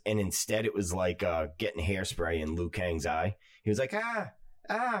faces, and instead it was like getting hairspray in Liu Kang's eye. He was like,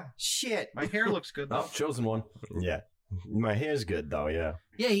 shit. My hair looks good, though. Oh, chosen one. Yeah. My hair's good, though, yeah.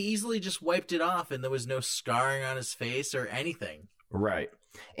 Yeah, he easily just wiped it off, and there was no scarring on his face or anything. Right.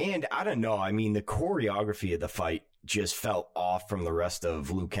 And I don't know, I mean, the choreography of the fight just felt off from the rest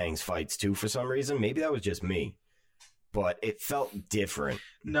of Liu Kang's fights, too, for some reason. Maybe that was just me. But it felt different.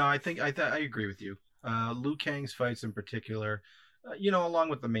 No, I think I agree with you. Liu Kang's fights in particular, along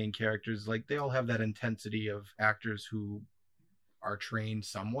with the main characters, like they all have that intensity of actors who are trained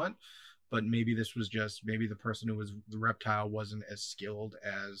somewhat, but maybe this was just maybe the person who was the reptile wasn't as skilled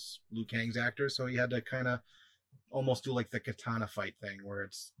as Liu Kang's actor, so he had to kind of almost do like the katana fight thing where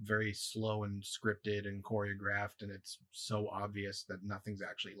it's very slow and scripted and choreographed, and it's so obvious that nothing's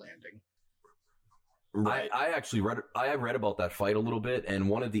actually landing. Right. I actually read about that fight a little bit, and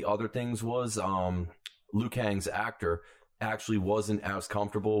one of the other things was Liu Kang's actor actually wasn't as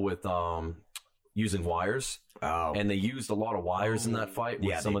comfortable with using wires. Oh. And they used a lot of wires in that fight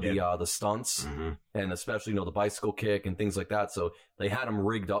with some of the stunts, and especially the bicycle kick and things like that. So they had him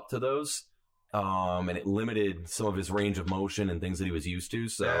rigged up to those, and it limited some of his range of motion and things that he was used to.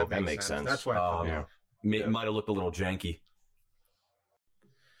 So that makes sense. That's why it might have looked a little janky.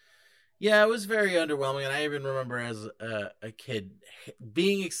 Yeah, it was very underwhelming, and I even remember as a kid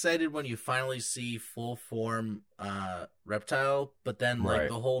being excited when you finally see full form Reptile, but then like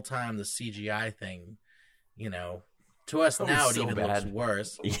the whole time the CGI thing, to us now it so even looks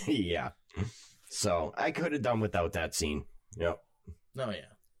worse. Yeah. So I could have done without that scene. Yep. No, yeah,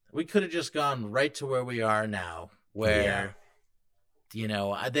 we could have just gone right to where we are now, where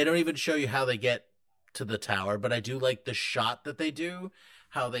they don't even show you how they get to the tower, but I do like the shot that they do.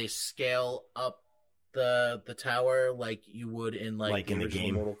 How they scale up the tower like you would in like in the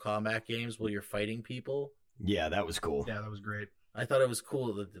game Mortal Kombat games while you're fighting people. Yeah, that was cool. Yeah, that was great. I thought it was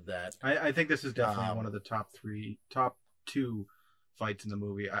cool that they did that. I think this is definitely one of the top two fights in the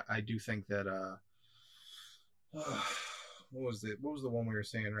movie. I do think that what was the one we were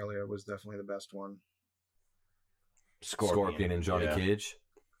saying earlier was definitely the best one. Scorpion and Johnny Cage.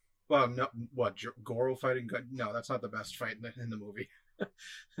 Well, no, what Goro fighting? No, that's not the best fight in the movie.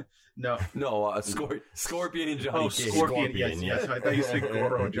 No, Scorpion and Johnny Cage. Scorpion, yes. I thought you said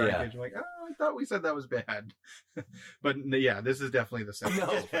Goro and Johnny Cage. I'm like, I thought we said that was bad. But yeah, this is definitely the second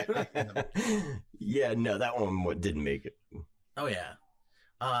best fight in the movie. Yeah, no, that one didn't make it. Oh yeah,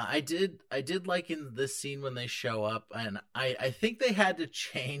 I did like in this scene when they show up, and I think they had to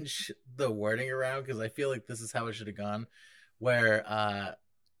change the wording around because I feel like this is how it should have gone, where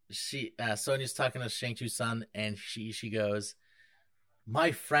Sonya's talking to Shang-Chi's son, and she goes,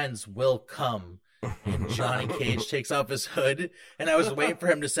 "My friends will come," and Johnny Cage takes off his hood, and I was waiting for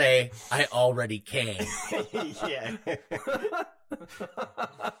him to say, "I already came." Yeah.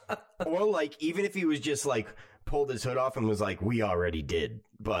 Or like, even if he was just like pulled his hood off and was like, "We already did,"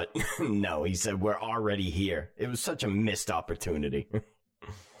 but no, he said, "We're already here." It was such a missed opportunity.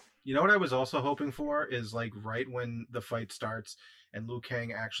 You know what I was also hoping for is like right when the fight starts and Liu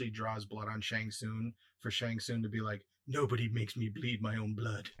Kang actually draws blood on Shang Tsung, for Shang Tsung to be like, "Nobody makes me bleed my own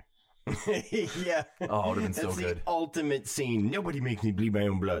blood." Yeah. Oh, it would have been so good. The ultimate scene. Nobody makes me bleed my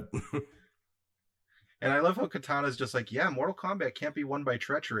own blood. And I love how Katana's just like, yeah, Mortal Kombat can't be won by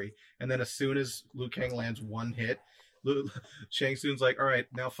treachery. And then as soon as Liu Kang lands one hit, Shang Tsung's like, all right,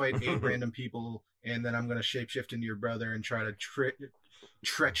 now fight 8 random people, and then I'm going to shapeshift into your brother and try to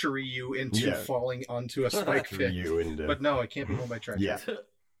treachery you into falling onto a spike pit. But no, it can't be won by treachery. Yeah.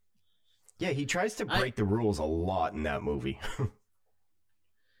 Yeah, he tries to break the rules a lot in that movie.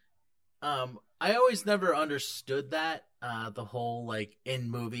 I always never understood that, the whole, like, in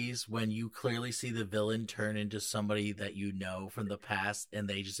movies, when you clearly see the villain turn into somebody that you know from the past, and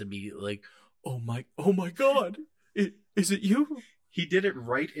they just immediately like, oh my god, is it you? He did it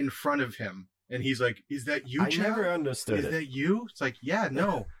right in front of him, and he's like, is that you, Chad? I never understood it. Is that you? It's like, yeah,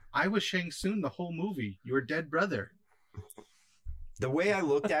 no, I was Shang Tsung the whole movie. Your dead brother. The way I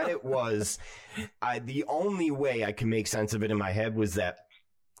looked at it was, the only way I could make sense of it in my head was that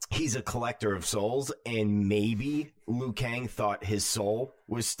he's a collector of souls, and maybe Liu Kang thought his soul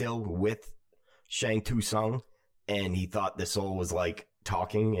was still with Shang Tsung, and he thought the soul was like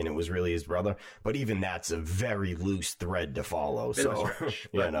talking, and it was really his brother. But even that's a very loose thread to follow. Bit of a stretch,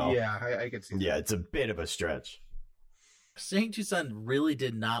 but yeah, I could see that. Yeah, it's a bit of a stretch. Shang Tsung really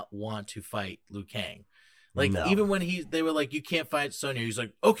did not want to fight Liu Kang. Like, No. even when they were like, you can't fight Sonya, he's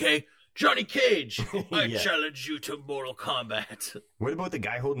like, okay, Johnny Cage, I Yeah. challenge you to Mortal Kombat. What about the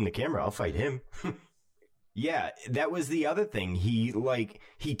guy holding the camera? I'll fight him. Yeah, that was the other thing.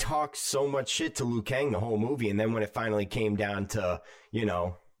 He talked so much shit to Liu Kang the whole movie, and then when it finally came down to,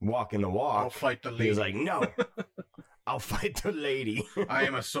 walking the walk, I'll fight the lady. he was like, no, I'll fight the lady. I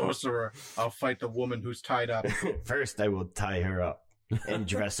am a sorcerer. I'll fight the woman who's tied up. First, I will tie her up and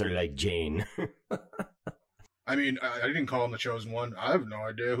dress her like Jane. I mean, I didn't call him the Chosen One. I have no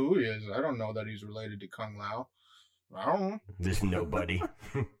idea who he is. I don't know that he's related to Kung Lao. I don't know. There's nobody.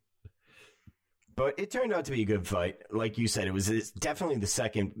 But it turned out to be a good fight. Like you said, it's definitely the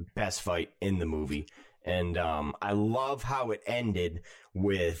second best fight in the movie. And I love how it ended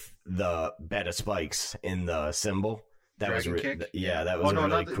with the bed of spikes in the symbol. That Dragon was kick? that was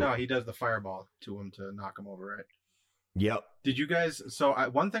really cool. No, he does the fireball to him to knock him over, right? Yep. Did you guys? So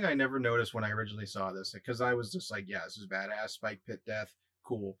one thing I never noticed when I originally saw this, because I was just like, yeah, this is badass, spike pit death,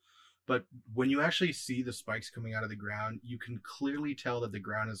 cool. But when you actually see the spikes coming out of the ground, you can clearly tell that the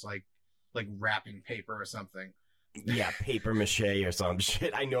ground is like wrapping paper or something. Yeah, paper mache or some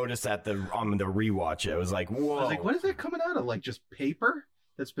shit. I noticed that on the rewatch. I was like, whoa. I was like, what is that coming out of? Like just paper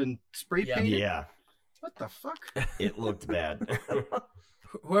that's been spray painted? Yeah. What the fuck? It looked bad.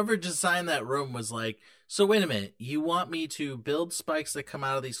 Whoever designed that room was like, so wait a minute, you want me to build spikes that come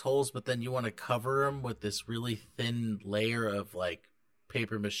out of these holes, but then you want to cover them with this really thin layer of like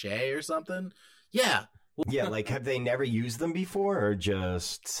paper mache or something? Yeah. Yeah, like, have they never used them before, or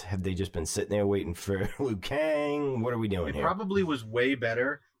have they just been sitting there waiting for Liu Kang? What are we doing It here? probably was way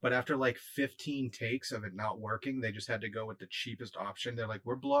better, but after like 15 takes of it not working, they just had to go with the cheapest option. They're like,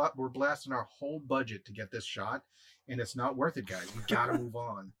 we're blasting our whole budget to get this shot, and it's not worth it, guys. We gotta move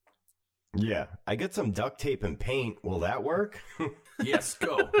on. Yeah, I got some duct tape and paint. Will that work? Yes,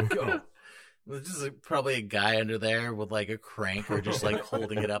 go. There's just probably a guy under there with like a crank or just like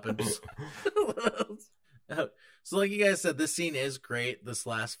holding it up and just... So like you guys said, this scene is great, this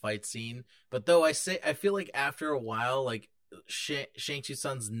last fight scene. But though I feel like after a while, like Shang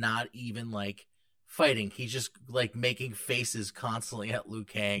Tsung's not even like fighting. He's just like making faces constantly at Liu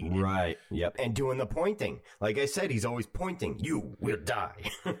Kang. Right. Yep. And doing the pointing. Like I said, he's always pointing. You will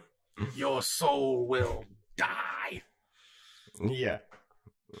die. Your soul will die. Yeah.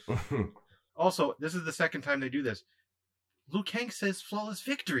 Also, this is the second time they do this. Liu Kang says flawless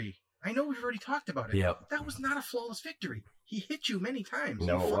victory. I know we've already talked about it. Yep. That was not a flawless victory. He hit you many times.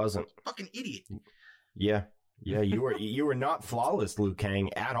 No, it wasn't. Fucking idiot. Yeah. Yeah, you were not flawless, Liu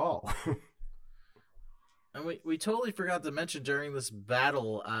Kang, at all. And we totally forgot to mention during this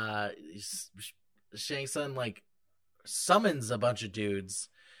battle, Shang Tsung like summons a bunch of dudes,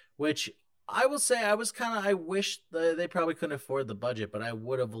 which I will say I wish they probably couldn't afford the budget, but I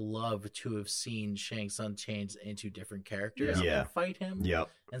would have loved to have seen Shang Tsung change into different characters and fight him. Yep.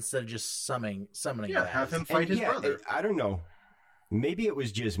 Instead of just summoning Yeah, guys. have him fight his brother. I don't know. Maybe it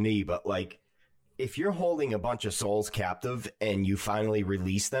was just me, but like, if you're holding a bunch of souls captive and you finally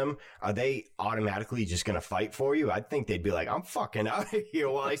release them, are they automatically just going to fight for you? I think they'd be like, I'm fucking out of here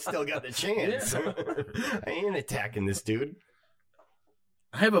while I still got the chance. I ain't attacking this dude.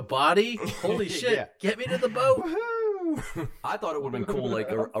 I have a body? Holy shit. Yeah. Get me to the boat. Woohoo! I thought it would have been cool,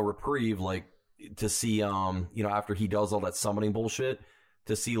 like a reprieve, like to see, after he does all that summoning bullshit,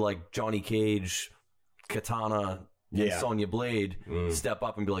 to see like Johnny Cage, Katana, and Sonya Blade step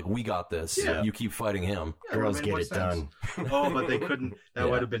up and be like, "We got this. Yeah. You keep fighting him." Yeah, Girls made get more it sense. done. Oh, but they couldn't. That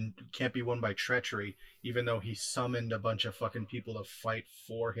would have been can't be won by treachery, even though he summoned a bunch of fucking people to fight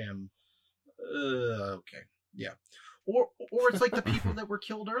for him. Okay, yeah. Or it's like the people that were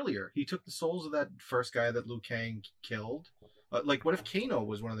killed earlier. He took the souls of that first guy that Liu Kang killed. Like, what if Kano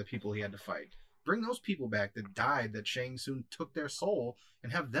was one of the people he had to fight? Bring those people back that died, that Shang Tsung took their soul,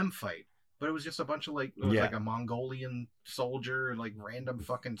 and have them fight. But it was just a bunch of like a Mongolian soldier, like random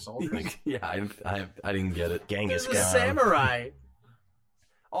fucking soldiers. Yeah, I didn't get it. Genghis There's a Khan. samurai.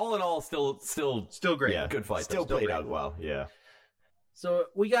 All in all, still great. Yeah, good fight. Still though. played out well. Yeah. So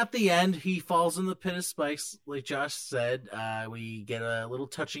we got the end. He falls in the pit of spikes, like Josh said. We get a little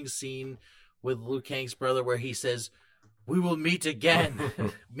touching scene with Liu Kang's brother where he says, "We will meet again,"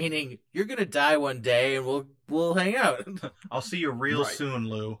 meaning you're gonna die one day, and we'll hang out. I'll see you real soon,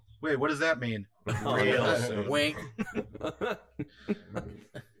 Lou. Wait, what does that mean? Real soon. Wink.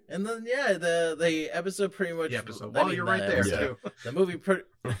 And then the episode pretty much. The episode. I Well, mean, you're right there episode. too. The movie.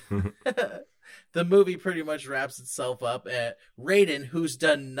 The movie pretty much wraps itself up at Raiden, who's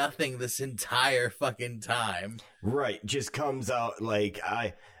done nothing this entire fucking time. Right, just comes out like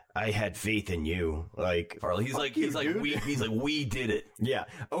I had faith in you. Like Farley, he's like we did it. yeah,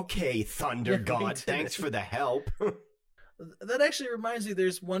 okay, Thunder Yeah, we God, did thanks it. for the help. That actually reminds me.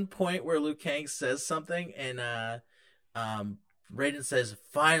 There's one point where Liu Kang says something, and Raiden says,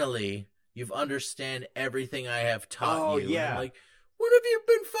 "Finally, you've understand everything I have taught you." And yeah. I'm like, what have you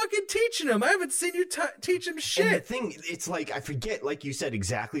been fucking teaching him? I haven't seen you teach him shit. And the thing, it's like, I forget, like you said,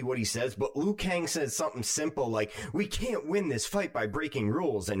 exactly what he says, but Liu Kang says something simple like, we can't win this fight by breaking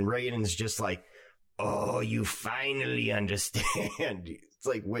rules, and Raiden's just like, oh, you finally understand. It's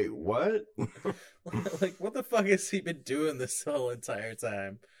like, wait, what? Like, what the fuck has he been doing this whole entire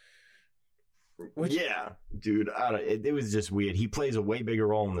time? Yeah, dude, it was just weird. He plays a way bigger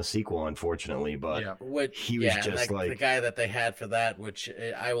role in the sequel, unfortunately, but he was just like... the guy that they had for that, which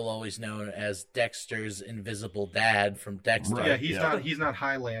I will always know as Dexter's invisible dad from Dexter. Right. Yeah, he's not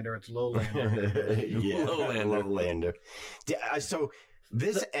Highlander, it's Lowlander. Yeah, Lowlander. So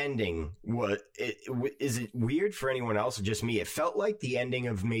this ending, is it weird for anyone else or just me? It felt like the ending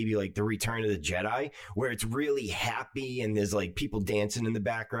of maybe like the Return of the Jedi, where it's really happy and there's like people dancing in the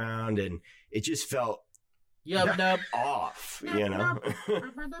background, and it just felt off, you know?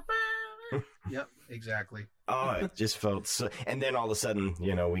 Yep, exactly. Oh, it just felt so. And then all of a sudden,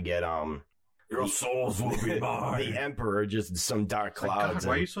 you know, we get Your souls will be mine. the Emperor, just some dark It's like, clouds. God,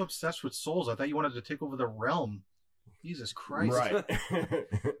 why are you so obsessed with souls? I thought you wanted to take over the realm. Jesus Christ. Right.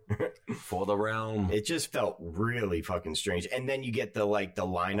 For the realm. It just felt really fucking strange. And then you get the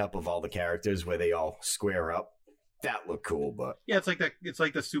lineup of all the characters where they all square up. That looked cool, but Yeah, it's like that. It's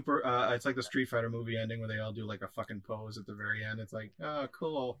like the it's like the Street Fighter movie ending where they all do like a fucking pose at the very end. It's like, oh,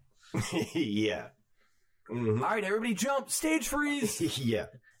 cool. yeah. Mhm. All right, everybody jump. Stage freeze. Yeah.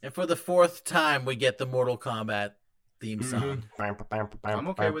 And for the fourth time, we get the Mortal Kombat theme song. I'm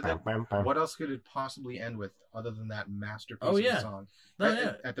okay with it. What else could it possibly end with other than that masterpiece of a song?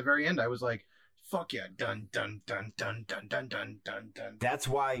 At the very end, I was like, fuck yeah, dun dun dun dun dun dun dun dun dun. That's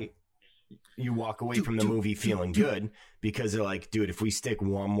why you walk away from the movie feeling good, because they're like, dude, if we stick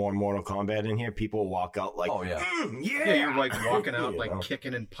one more Mortal Kombat in here, people will walk out like, oh yeah, yeah, you're like walking out You like know?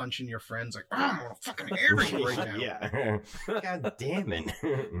 kicking and punching your friends like, I'm gonna fucking hammer you right now. Yeah. God damn it.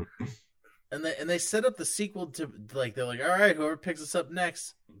 And they set up the sequel to, like, they're like, all right, whoever picks us up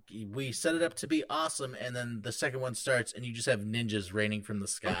next, we set it up to be awesome, and then the second one starts, and you just have ninjas raining from the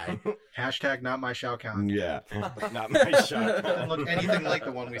sky. Hashtag not my Shao Kahn. Yeah. Not my shot. Doesn't look anything like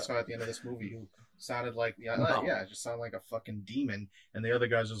the one we saw at the end of this movie, who sounded like, it just sounded like a fucking demon, and the other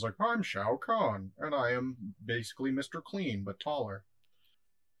guy's just like, I'm Shao Kahn, and I am basically Mr. Clean, but taller.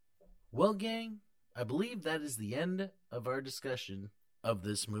 Well, gang, I believe that is the end of our discussion of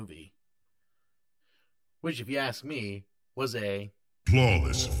this movie. Which, if you ask me, was a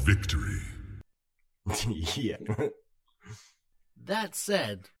flawless victory. Yeah. That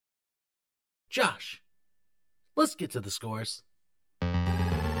said, Josh, let's get to the scores.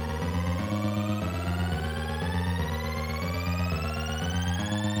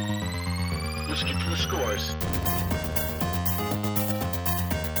 Let's get to the scores.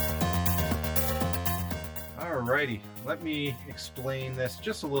 Alrighty, let me explain this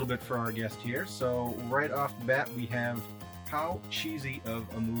just a little bit for our guest here. So right off the bat, we have how cheesy of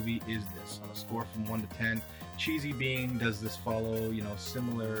a movie is this on a score from 1 to 10. Cheesy being, does this follow,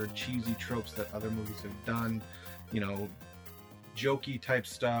 similar cheesy tropes that other movies have done, jokey type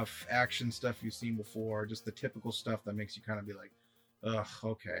stuff, action stuff you've seen before, just the typical stuff that makes you kind of be like, ugh,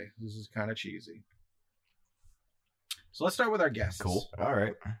 okay, this is kind of cheesy. So let's start with our guests. Cool. All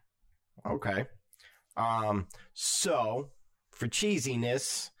right. Okay. So for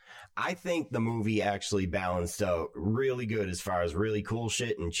cheesiness, I think the movie actually balanced out really good as far as really cool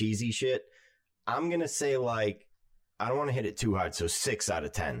shit and cheesy shit. I'm going to say, I don't want to hit it too hard, so 6 out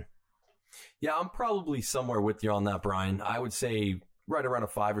of 10. Yeah, I'm probably somewhere with you on that, Brian. I would say right around a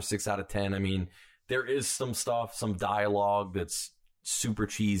 5 or 6 out of 10. I mean, there is some stuff, some dialogue that's super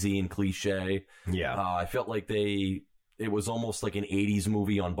cheesy and cliche. Yeah. I felt like it was almost like an 80s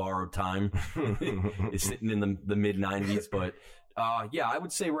movie on borrowed time. It's sitting in the mid 90s, but yeah, I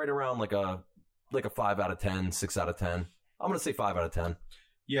would say right around like a 5 out of 10, 6 out of 10. I'm going to say 5 out of 10.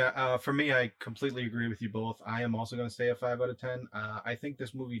 Yeah, for me, I completely agree with you both. I am also going to say a 5 out of 10. I think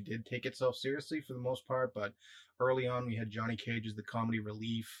this movie did take itself seriously for the most part, but early on we had Johnny Cage as the comedy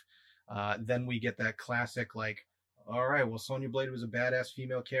relief. Then we get that classic, All right, well, Sonya Blade was a badass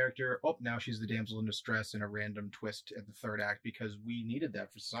female character. Oh, now she's the damsel in distress in a random twist at the third act because we needed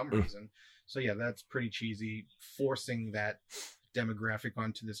that for some reason. So yeah, that's pretty cheesy, forcing that demographic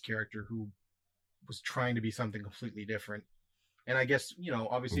onto this character who was trying to be something completely different. And I guess,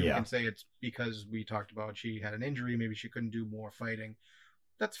 obviously we can say it's because we talked about she had an injury, maybe she couldn't do more fighting.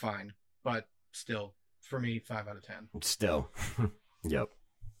 That's fine, but still, for me, 5 out of 10. Still. Yep.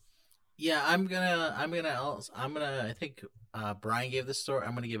 Yeah, I think Brian gave this story.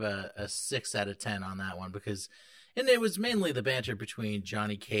 I'm gonna give a 6 out of 10 on that one and it was mainly the banter between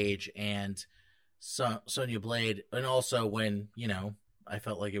Johnny Cage and Sonya Blade, and also when I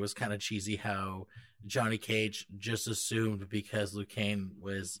felt like it was kind of cheesy how Johnny Cage just assumed because Liu Kang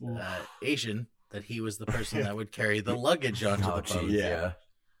was Asian that he was the person that would carry the luggage onto the boat. Yeah.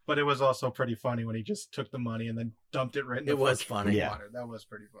 But it was also pretty funny when he just took the money and then dumped it right in the funny. water. That was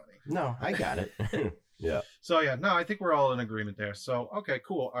pretty funny. No, I got it. Yeah. So yeah, no, I think we're all in agreement there. So okay,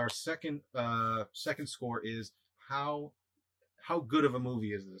 cool. Our second score is how good of a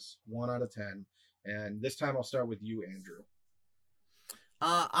movie is this? 1 out of 10. And this time I'll start with you, Andrew.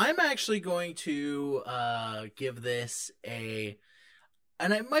 I'm actually going to give this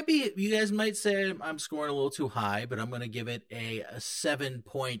and it might be, you guys might say I'm scoring a little too high, but I'm going to give it a 7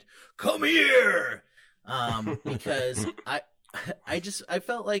 point, come here! Because I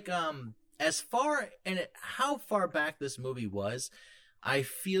felt like, how far back this movie was, I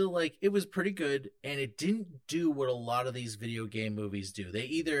feel like it was pretty good, and it didn't do what a lot of these video game movies do. They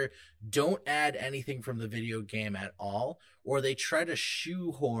either don't add anything from the video game at all, or they try to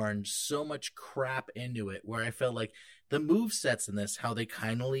shoehorn so much crap into it, where I felt like the movesets in this, how they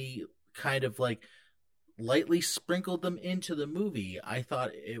kind of like lightly sprinkled them into the movie, I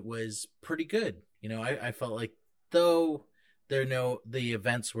thought it was pretty good. I felt like though the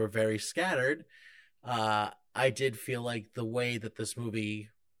events were very scattered, I did feel like the way that this movie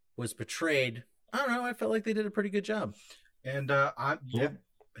was portrayed, I don't know, I felt like they did a pretty good job. And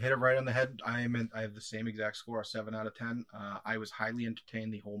hit it right on the head. I have the same exact score, 7 out of 10. I was highly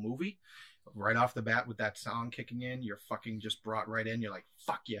entertained the whole movie. Right off the bat with that song kicking in, you're fucking just brought right in. You're like,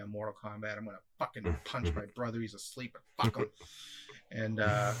 fuck yeah, Mortal Kombat. I'm going to fucking punch my brother. He's asleep. Fuck him. And,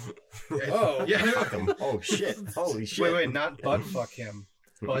 yeah. Fuck him. Oh, shit. Holy shit. Wait, not butt fuck him.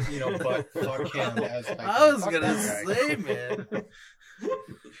 But, but fuck him. As like, I was going to say, man.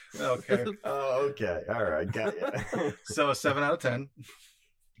 Okay. Oh, okay. All right. Got you. So, a 7 out of 10.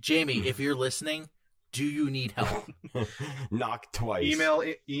 Jamie, if you're listening, do you need help? Knock twice.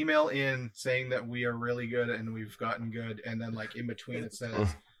 Email in saying that we are really good and we've gotten good, and then like in between it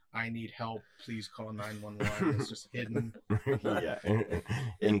says, "I need help. Please call 911." It's just hidden. Yeah,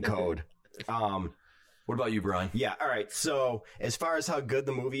 in code. What about you, Brian? Yeah, all right. So as far as how good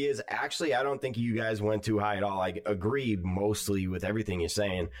the movie is, actually, I don't think you guys went too high at all. I agree mostly with everything you're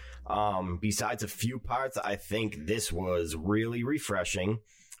saying. Besides a few parts, I think this was really refreshing.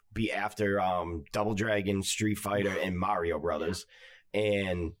 After Double Dragon, Street Fighter, and Mario Brothers.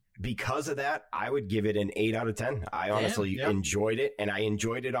 And because of that, I would give it an 8 out of 10. I honestly enjoyed it, and I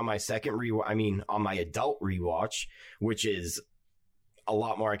enjoyed it on my second on my adult rewatch, which is a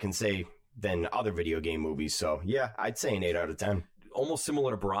lot more I can say than other video game movies. So yeah, I'd say an 8 out of 10. Almost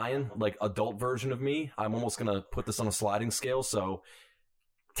similar to Brian, like adult version of me. I'm almost going to put this on a sliding scale. So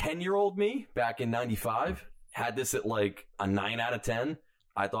 10-year-old me back in 95 had this at like a 9 out of 10.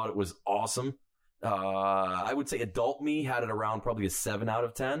 I thought it was awesome. I would say adult me had it around probably a 7 out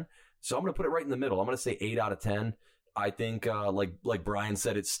of 10. So I'm going to put it right in the middle. I'm going to say 8 out of 10. I think, like Brian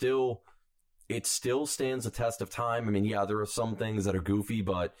said, it still stands the test of time. I mean, yeah, there are some things that are goofy,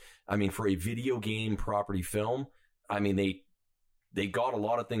 but I mean, for a video game property film, I mean, they got a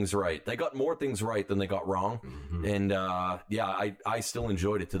lot of things right. They got more things right than they got wrong. Mm-hmm. And, I still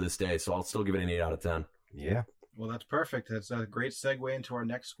enjoyed it to this day. So I'll still give it an 8 out of 10. Yeah. Well, that's perfect. That's a great segue into our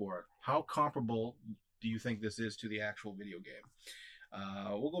next score. How comparable do you think this is to the actual video game?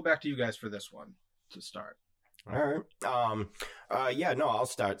 We'll go back to you guys for this one to start. All right. I'll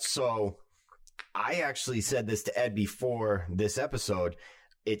start. So I actually said this to Ed before this episode.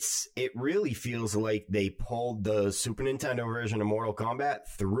 It really feels like they pulled the Super Nintendo version of Mortal Kombat,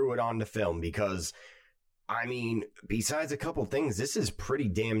 threw it onto film, because I mean, besides a couple things, this is pretty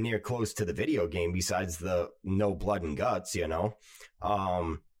damn near close to the video game, besides the no blood and guts,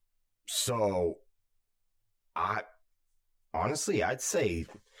 So I'd say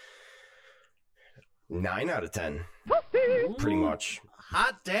 9 out of 10. Pretty much.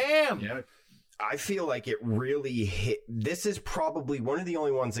 Hot damn! Yeah. I feel like it really hit. This is probably one of the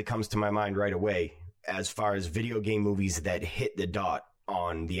only ones that comes to my mind right away as far as video game movies that hit the dot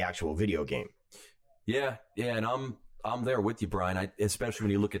on the actual video game. Yeah, and I'm there with you, Brian. Especially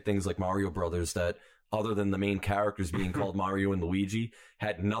when you look at things like Mario Brothers, that other than the main characters being called Mario and Luigi,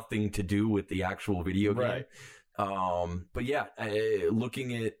 had nothing to do with the actual video game. Right. But yeah,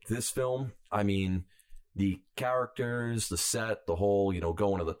 looking at this film, I mean, the characters, the set, the whole,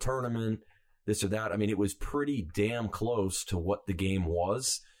 going to the tournament, this or that. I mean, it was pretty damn close to what the game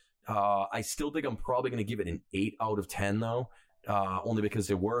was. I still think I'm probably going to give it an 8 out of 10, though. Only because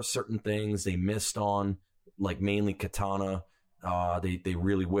there were certain things they missed on, like mainly Katana. They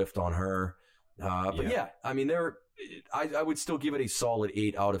really whiffed on her. But yeah, I mean, I would still give it a solid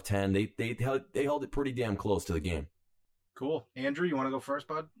 8 out of 10. They held it pretty damn close to the game. Cool. Andrew, you want to go first,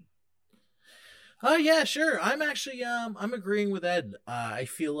 bud? Yeah, sure. I'm actually I'm agreeing with Ed. I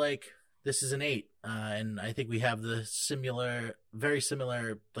feel like this is an 8, and I think we have the very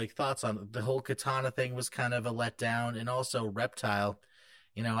similar like thoughts on it. The whole Katana thing was kind of a letdown, and also Reptile.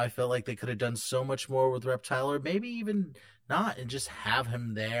 I felt like they could have done so much more with Reptile, or maybe even not, and just have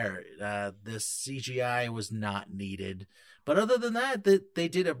him there. This CGI was not needed. But other than that, they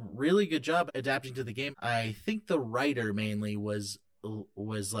did a really good job adapting to the game. I think the writer mainly was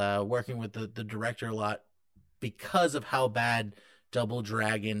working with the director a lot because of how bad Double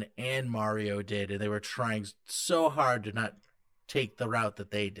Dragon and Mario did, and they were trying so hard to not take the route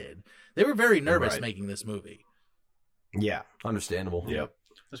that they did. They were very nervous making this movie. Yeah. Understandable. Yep.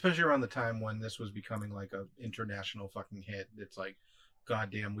 Especially around the time when this was becoming like a international fucking hit. It's like,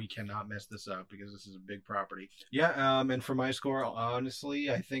 goddamn, we cannot mess this up because this is a big property. Yeah, and for my score, honestly,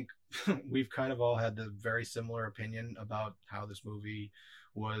 I think we've kind of all had the very similar opinion about how this movie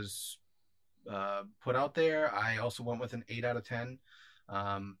was put out there. I also went with an 8 out of 10.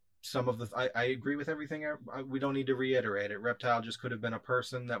 Some of I agree with everything. We don't need to reiterate it. Reptile just could have been a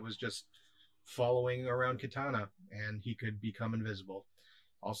person that was just following around Katana, and he could become invisible.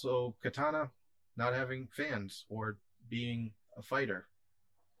 Also, Katana not having fans or being a fighter.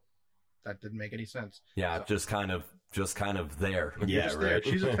 That didn't make any sense. Yeah, so, just kind of there. Yeah, right. There.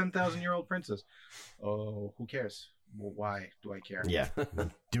 She's a 10,000-year-old princess. Oh, who cares? Well, why do I care? Yeah,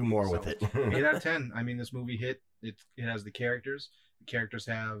 do more with it. 8 out of 10. I mean, this movie hit. It has the characters. The characters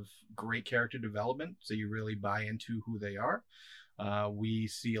have great character development, so you really buy into who they are. We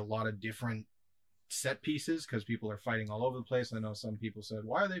see a lot of different set pieces because people are fighting all over the place. I know some people said,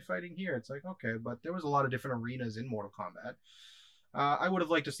 why are they fighting here? It's like, okay, but there was a lot of different arenas in Mortal Kombat. I would have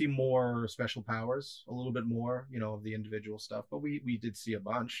liked to see more special powers, a little bit more, of the individual stuff, but we did see a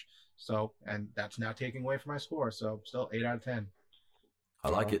bunch. So, and that's not taking away from my score. So still 8 out of 10. I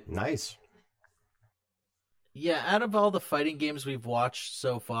like it. Nice. Yeah, out of all the fighting games we've watched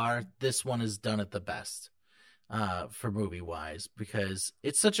so far, this one is done it the best for movie-wise, because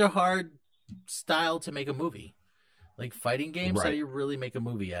it's such a hard style to make a movie. Like fighting games, how do you really make a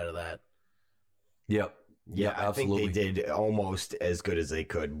movie out of that? Yep. Yeah, I absolutely. think they did almost as good as they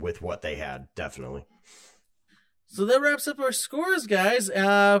could with what they had, definitely. So that wraps up our scores, guys.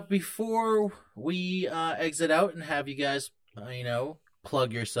 Before we exit out and have you guys,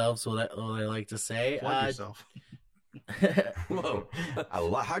 plug yourselves, what I like to say. Plug yourself. Whoa.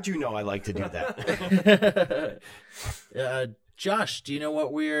 How'd you know I like to do that? Josh, do you know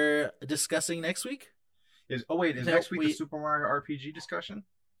what we're discussing next week? Is next week the Super Mario RPG discussion?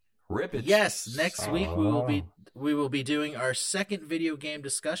 Rip it. Yes, next week we will be doing our second video game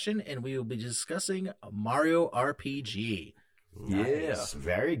discussion, and we will be discussing Mario RPG. Nice. Yeah,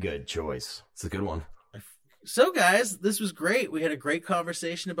 very good choice. It's a good one. So, guys, this was great. We had a great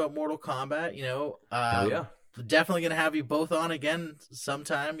conversation about Mortal Kombat. Yeah. Definitely going to have you both on again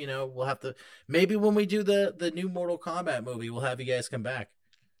sometime. We'll have to, maybe when we do the new Mortal Kombat movie, we'll have you guys come back.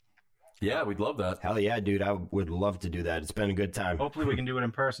 Yeah, we'd love that. Hell yeah, dude. I would love to do that. It's been a good time. Hopefully we can do it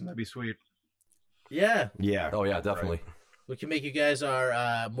in person. That'd be sweet. Yeah. Yeah. Oh, yeah, definitely. Right. We can make you guys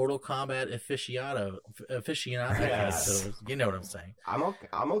our Mortal Kombat aficionado. Yes. So you know what I'm saying. I'm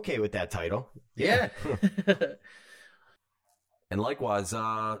okay with that title. Yeah. And likewise,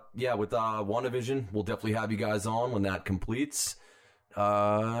 with WandaVision, we'll definitely have you guys on when that completes.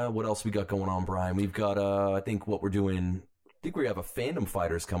 What else we got going on, Brian? We've got, I think we have a Fandom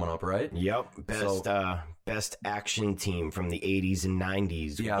Fighters coming up, right? Yep. Best action team from the 80s and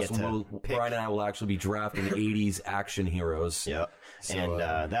 90s. Yeah, so Brian and I will actually be drafting 80s action heroes. Yep. So, and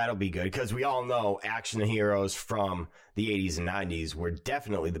that'll be good because we all know action heroes from the 80s and 90s were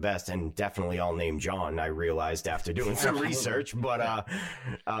definitely the best and definitely all named John, I realized after doing some research. But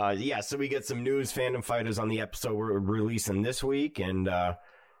so we get some news, Fandom Fighters on the episode we're releasing this week. And,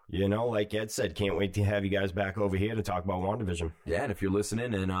 like Ed said, can't wait to have you guys back over here to talk about WandaVision. Yeah, and if you're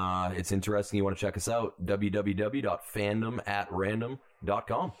listening and it's interesting, you want to check us out,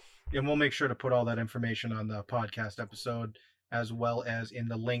 www.fandomatrandom.com. And we'll make sure to put all that information on the podcast episode, as well as in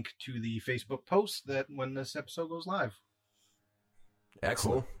the link to the Facebook post that when this episode goes live.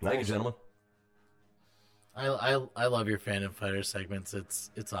 Excellent. Cool. Thank you, gentlemen. I love your Fandom Fighter segments.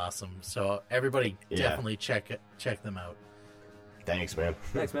 It's awesome. So everybody definitely check them out. Thanks, man.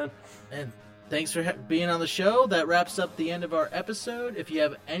 Thanks, man. And thanks for being on the show. That wraps up the end of our episode. If you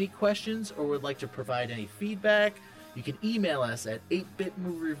have any questions or would like to provide any feedback, you can email us at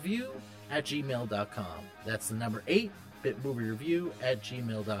 8bitmoviereview@gmail.com. That's the number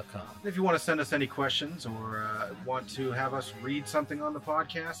 8bitmoviereview@gmail.com. If you want to send us any questions or want to have us read something on the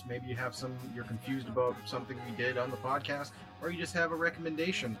podcast, maybe you have you're confused about something we did on the podcast, or you just have a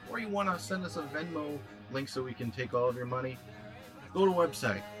recommendation, or you want to send us a Venmo link so we can take all of your money, go to the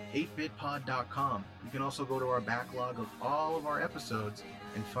website, 8bitpod.com. You can also go to our backlog of all of our episodes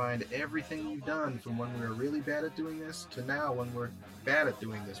and find everything we've done from when we were really bad at doing this to now when we're bad at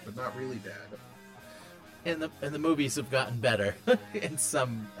doing this, but not really bad. And the movies have gotten better in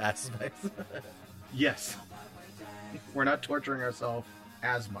some aspects. Yes. We're not torturing ourselves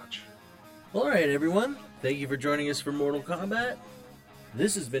as much. All right, everyone. Thank you for joining us for Mortal Kombat.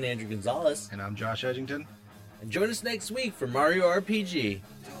 This has been Andrew Gonzalez. And I'm Josh Edgington. And join us next week for Mario RPG.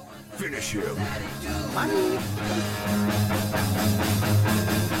 Finish him. Bye.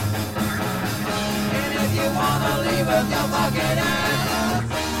 And if you wanna leave with your fucking ass,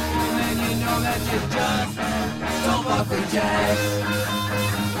 then you know that you just don't fuck with Jack.